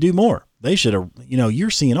government should do more. They should have, you're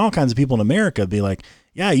seeing all kinds of people in America be like,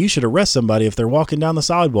 yeah, you should arrest somebody if they're walking down the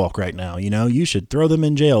sidewalk right now. You should throw them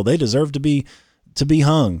in jail. They deserve to be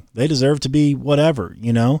hung. They deserve to be whatever,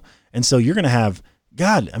 And so you're going to have,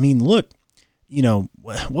 God, I mean, look,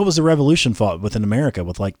 what was the revolution fought within America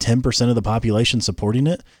with like 10% of the population supporting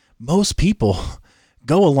it? Most people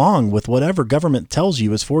go along with whatever government tells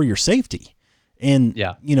you is for your safety. And,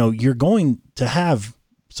 you're going to have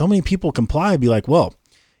so many people comply, be like, well,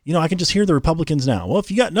 I can just hear the Republicans now. Well, if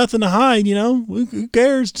you got nothing to hide, who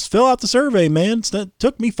cares? Just fill out the survey, man. It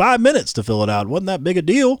took me 5 minutes to fill it out. It wasn't that big a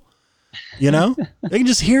deal. They can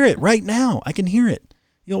just hear it right now. I can hear it.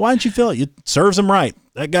 Why didn't you fill it? It serves them right.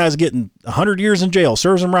 That guy's getting 100 years in jail.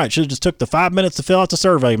 Serves him right. Should have just took the 5 minutes to fill out the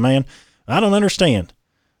survey, man. I don't understand.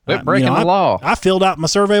 Quit breaking the law. I filled out my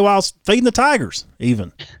survey while I was feeding the tigers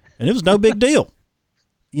even, and it was no big deal.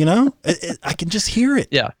 I can just hear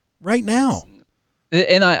it right now.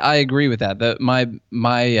 And I agree with that.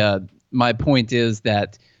 My point is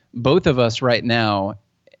that both of us right now,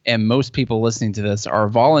 and most people listening to this, are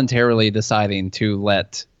voluntarily deciding to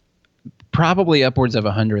let probably upwards of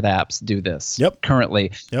 100 apps do this currently.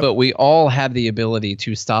 Yep. But we all have the ability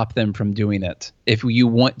to stop them from doing it if you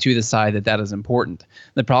want to decide that is important.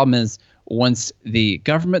 The problem is, once the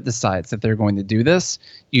government decides that they're going to do this,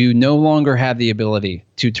 you no longer have the ability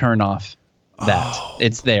to turn off that.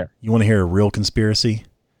 It's there. You want to hear a real conspiracy?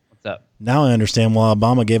 What's up? Now I understand why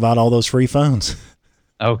Obama gave out all those free phones.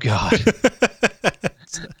 Oh God.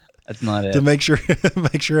 That's not it. To make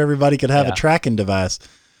sure everybody could have a tracking device.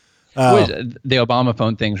 The Obama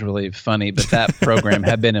phone thing's really funny, but that program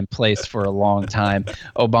had been in place for a long time.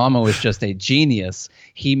 Obama was just a genius.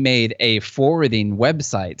 He made a forwarding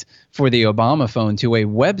website for the Obama phone to a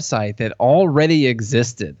website that already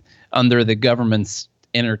existed under the government's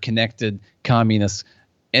interconnected communist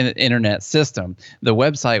internet system. The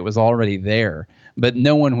website was already there, but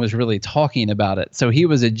no one was really talking about it. So he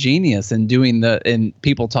was a genius in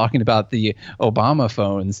people talking about the Obama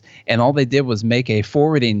phones, and all they did was make a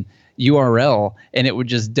forwarding URL, and it would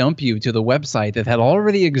just dump you to the website that had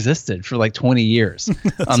already existed for like 20 years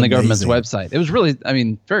on the government's website. It was really,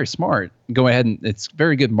 very smart. Go ahead, and it's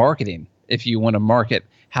very good marketing if you want to market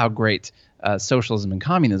how great socialism and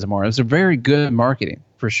communism are. It was a very good marketing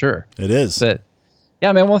for sure. It is. But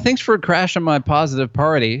yeah, man. Well, thanks for crashing my positive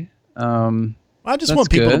party. I just want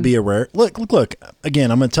people to be aware. Look. Again,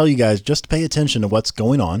 I'm going to tell you guys just to pay attention to what's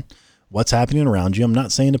going on, what's happening around you. I'm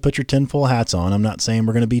not saying to put your tinfoil hats on. I'm not saying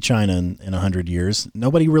we're going to be China in 100 years.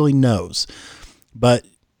 Nobody really knows. But,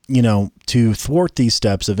 to thwart these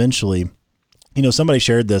steps eventually, somebody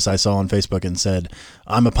shared this I saw on Facebook and said,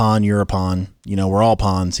 I'm a pawn, you're a pawn. We're all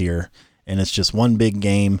pawns here. And it's just one big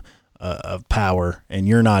game of power, and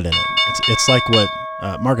you're not in it. It's like what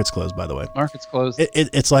market's closed, by the way. Market's closed.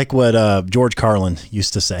 It's like what George Carlin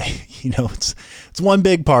used to say. It's one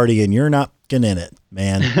big party, and you're not in it,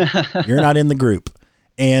 man. You're not in the group,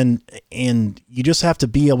 and you just have to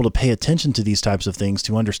be able to pay attention to these types of things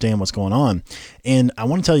to understand what's going on. And I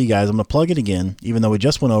want to tell you guys, I'm going to plug it again, even though we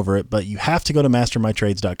just went over it. But you have to go to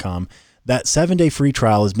mastermytrades.com. That 7-day free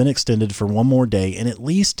trial has been extended for one more day, and at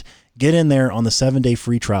least get in there on the 7-day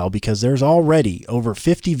free trial, because there's already over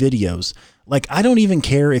 50 videos. Like, I don't even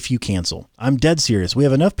care if you cancel. I'm dead serious. We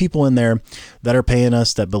have enough people in there that are paying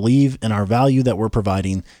us, that believe in our value that we're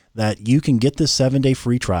providing, that you can get this 7-day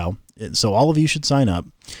free trial. So all of you should sign up.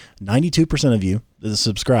 92% of you that is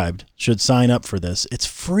subscribed should sign up for this. It's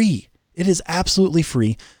free. It is absolutely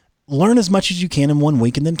free. Learn as much as you can in 1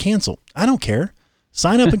 week and then cancel. I don't care.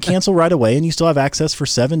 Sign up and cancel right away, and you still have access for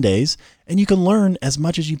 7 days, and you can learn as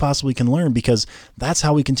much as you possibly can learn, because that's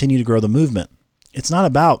how we continue to grow the movement. It's not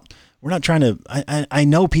about, we're not trying to, I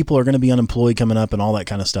know people are going to be unemployed coming up and all that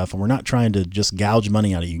kind of stuff, and we're not trying to just gouge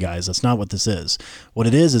money out of you guys. That's not what this is. What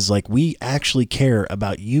it is like, we actually care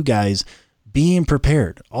about you guys being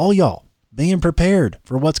prepared, all y'all being prepared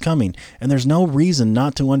for what's coming. And there's no reason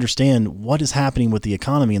not to understand what is happening with the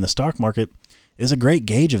economy, and the stock market is a great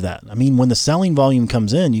gauge of that. When the selling volume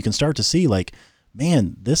comes in, you can start to see like,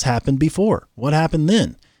 man, this happened before. What happened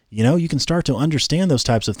then? You can start to understand those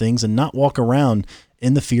types of things and not walk around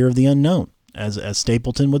in the fear of the unknown, as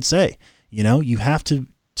Stapleton would say. You have to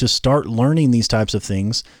start learning these types of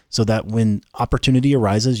things so that when opportunity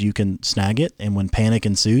arises, you can snag it. And when panic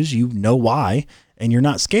ensues, you know why, and you're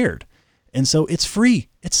not scared. And so it's free.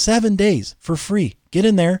 It's 7 days for free. Get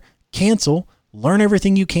in there, cancel, learn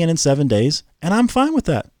everything you can in 7 days. And I'm fine with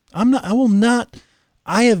that.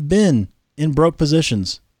 I have been in broke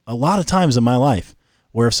positions a lot of times in my life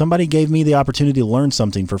where if somebody gave me the opportunity to learn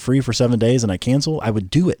something for free for 7 days and I cancel, I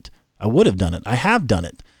would do it. I would have done it. I have done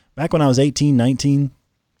it. back when I was 18, 19,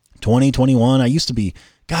 20, 21, I used to be,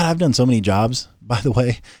 God, I've done so many jobs, by the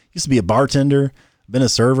way. Used to be a bartender, been a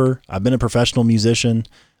server. I've been a professional musician.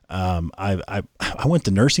 I went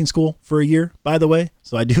to nursing school for a year, by the way.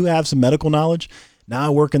 So I do have some medical knowledge. Now I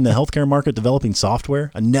work in the healthcare market developing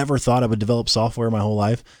software. I never thought I would develop software my whole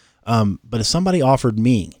life. But if somebody offered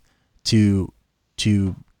me to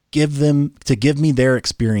give me their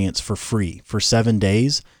experience for free for 7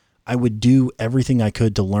 days, I would do everything I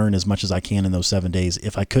could to learn as much as I can in those 7 days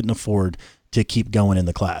if I couldn't afford to keep going in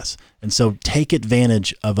the class. And so take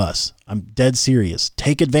advantage of us. I'm dead serious.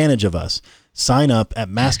 Take advantage of us. Sign up at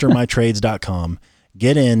mastermytrades.com.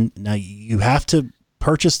 Get in. Now you have to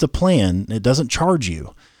purchase the plan. It doesn't charge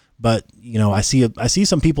you, but I see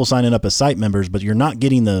some people signing up as site members, but you're not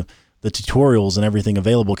getting the tutorials and everything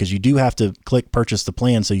available because you do have to click purchase the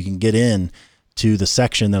plan so you can get in to the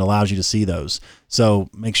section that allows you to see those. So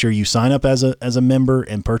make sure you sign up as a member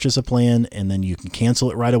and purchase a plan, and then you can cancel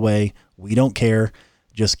it right away. We don't care.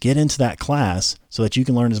 Just get into that class so that you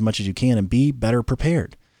can learn as much as you can and be better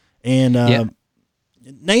prepared. And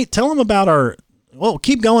Nate, tell them about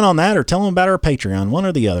keep going on that, or tell them about our Patreon, one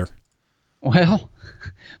or the other. Well,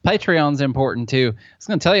 Patreon's important too. I was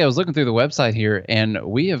going to tell you, I was looking through the website here, and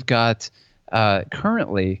we have got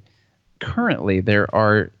currently there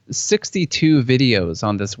are 62 videos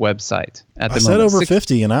on this website at the moment. I said over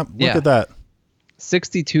 50, and look at that.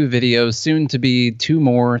 62 videos, soon to be 2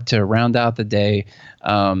 more to round out the day.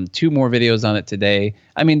 2 more videos on it today.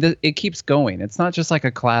 I mean, it keeps going. It's not just like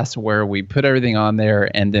a class where we put everything on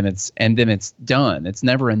there and then it's done. It's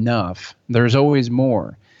never enough. There's always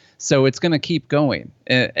more. So it's going to keep going,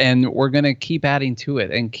 and we're going to keep adding to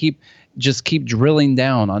it and keep drilling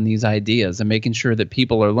down on these ideas and making sure that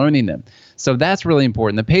people are learning them. So that's really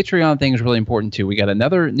important. The Patreon thing is really important too. We got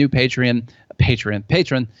another new patron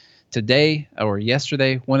today or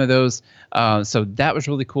yesterday, one of those. So that was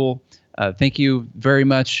really cool. Thank you very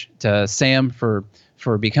much to Sam for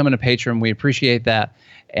becoming a patron. We appreciate that.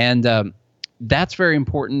 And that's very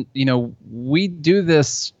important. We do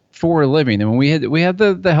this for a living. And we had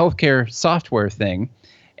the healthcare software thing,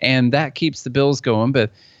 and that keeps the bills going.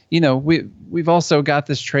 But we've also got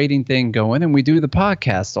this trading thing going, and we do the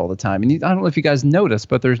podcast all the time. And I don't know if you guys noticed,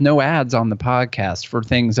 but there's no ads on the podcast for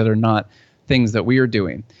things that are not things that we are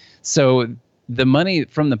doing. So the money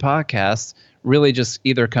from the podcast really just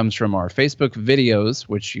either comes from our Facebook videos,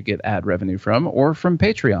 which you get ad revenue from, or from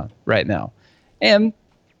Patreon right now. And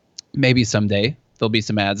maybe someday there'll be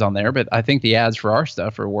some ads on there, but I think the ads for our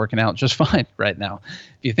stuff are working out just fine right now,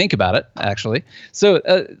 if you think about it, actually. So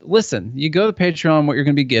listen, you go to Patreon, what you're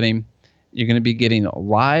going to be getting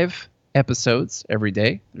live episodes every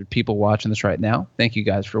day. There are people watching this right now. Thank you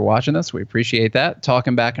guys for watching us. We appreciate that.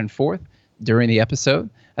 Talking back and forth during the episode.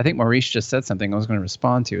 I think Maurice just said something I was going to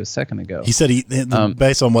respond to a second ago. He said,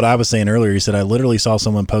 based on what I was saying earlier, he said, I literally saw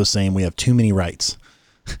someone post saying we have too many rights.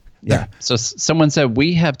 Yeah. So someone said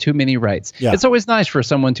we have too many rights. Yeah. It's always nice for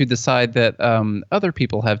someone to decide that other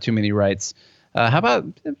people have too many rights. How about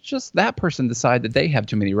just that person decide that they have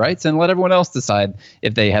too many rights and let everyone else decide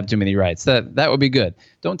if they have too many rights? That would be good.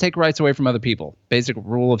 Don't take rights away from other people. Basic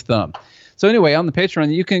rule of thumb. So anyway, on the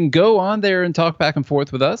Patreon, you can go on there and talk back and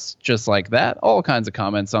forth with us just like that. All kinds of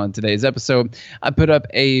comments on today's episode. I put up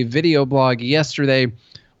a video blog yesterday.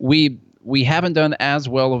 We haven't done as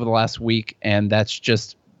well over the last week, and that's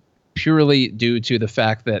just purely due to the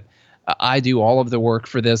fact that I do all of the work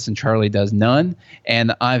for this and Charlie does none.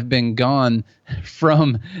 And I've been gone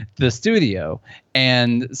from the studio.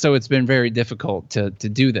 And so it's been very difficult to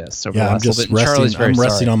do this. Over the last I'm just resting. I'm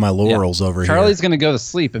resting on my laurels over here. Charlie's going to go to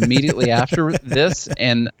sleep immediately after this.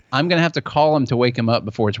 And I'm going to have to call him to wake him up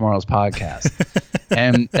before tomorrow's podcast.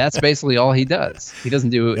 And that's basically all he does. He doesn't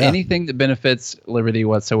do anything that benefits Liberty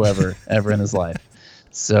whatsoever ever in his life.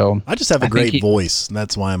 So I just have a great voice. And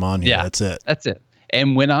that's why I'm on here. Yeah, that's it. That's it.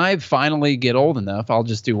 And when I finally get old enough, I'll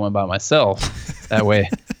just do one by myself. That way,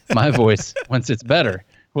 my voice, once it's better,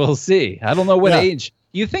 we'll see. I don't know what age.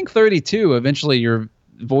 You think 32, eventually your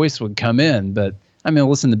voice would come in. But I mean,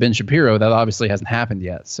 listen to Ben Shapiro. That obviously hasn't happened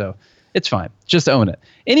yet. So it's fine. Just own it.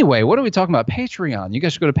 Anyway, what are we talking about? Patreon. You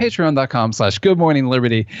guys should go to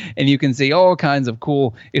patreon.com/goodmorningliberty, and you can see all kinds of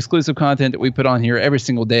cool exclusive content that we put on here every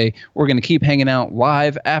single day. We're going to keep hanging out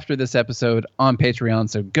live after this episode on Patreon.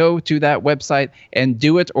 So go to that website and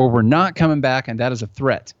do it, or we're not coming back, and that is a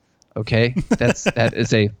threat. Okay? That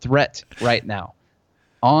is a threat right now.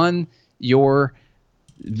 On your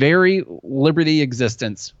very Liberty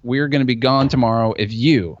existence, we're going to be gone tomorrow if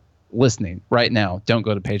you, listening right now, don't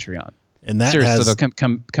go to Patreon. And that seriously, has, so they'll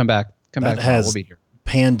come back. That has we'll be here.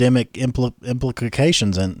 Pandemic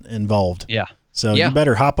implications involved. Yeah. So you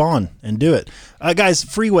better hop on and do it. Guys,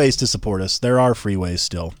 free ways to support us. There are free ways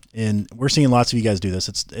still. And we're seeing lots of you guys do this.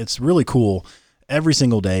 It's really cool every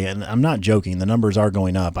single day. And I'm not joking. The numbers are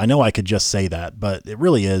going up. I know I could just say that, but it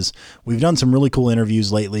really is. We've done some really cool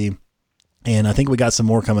interviews lately. And I think we got some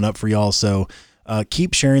more coming up for y'all. So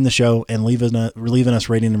keep sharing the show and leaving us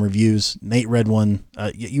rating and reviews. Nate read one.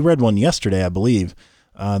 You read one yesterday, I believe,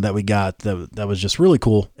 that we got that was just really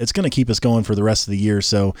cool. It's going to keep us going for the rest of the year.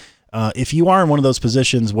 So if you are in one of those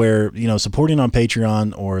positions where, supporting on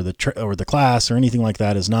Patreon or the class or anything like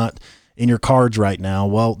that is not in your cards right now,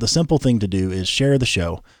 well, the simple thing to do is share the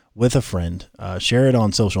show with a friend, share it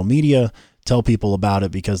on social media, tell people about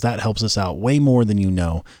it, because that helps us out way more than you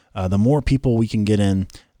know. The more people we can get in,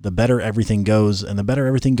 the better everything goes, and the better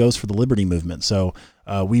everything goes for the Liberty Movement. So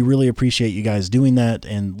we really appreciate you guys doing that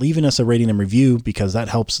and leaving us a rating and review, because that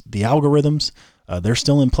helps the algorithms. They're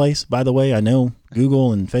still in place, by the way. I know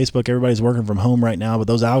Google and Facebook, everybody's working from home right now, but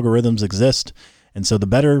those algorithms exist. And so the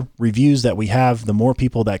better reviews that we have, the more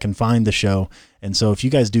people that can find the show. And so if you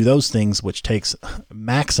guys do those things, which takes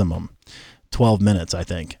maximum 12 minutes, I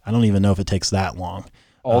think. I don't even know if it takes that long.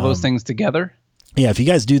 All those things together? Yeah, if you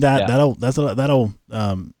guys do that, that'll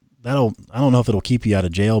I don't know if it'll keep you out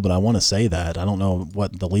of jail, but I want to say that. I don't know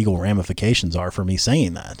what the legal ramifications are for me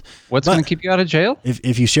saying that. What's going to keep you out of jail?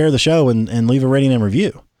 If you share the show and leave a rating and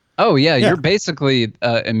review. Oh, yeah. You're basically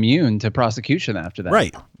immune to prosecution after that.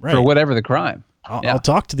 Right. For whatever the crime. I'll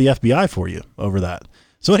talk to the FBI for you over that.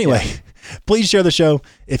 So anyway, please share the show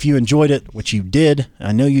if you enjoyed it, which you did.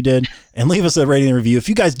 I know you did. And leave us a rating and review. If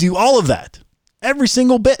you guys do all of that, every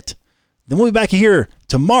single bit, then we'll be back here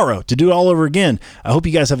tomorrow to do it all over again. I hope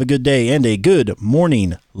you guys have a good day and a good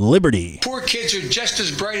morning, Liberty. Poor kids are just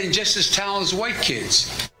as bright and just as talented as white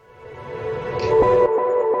kids.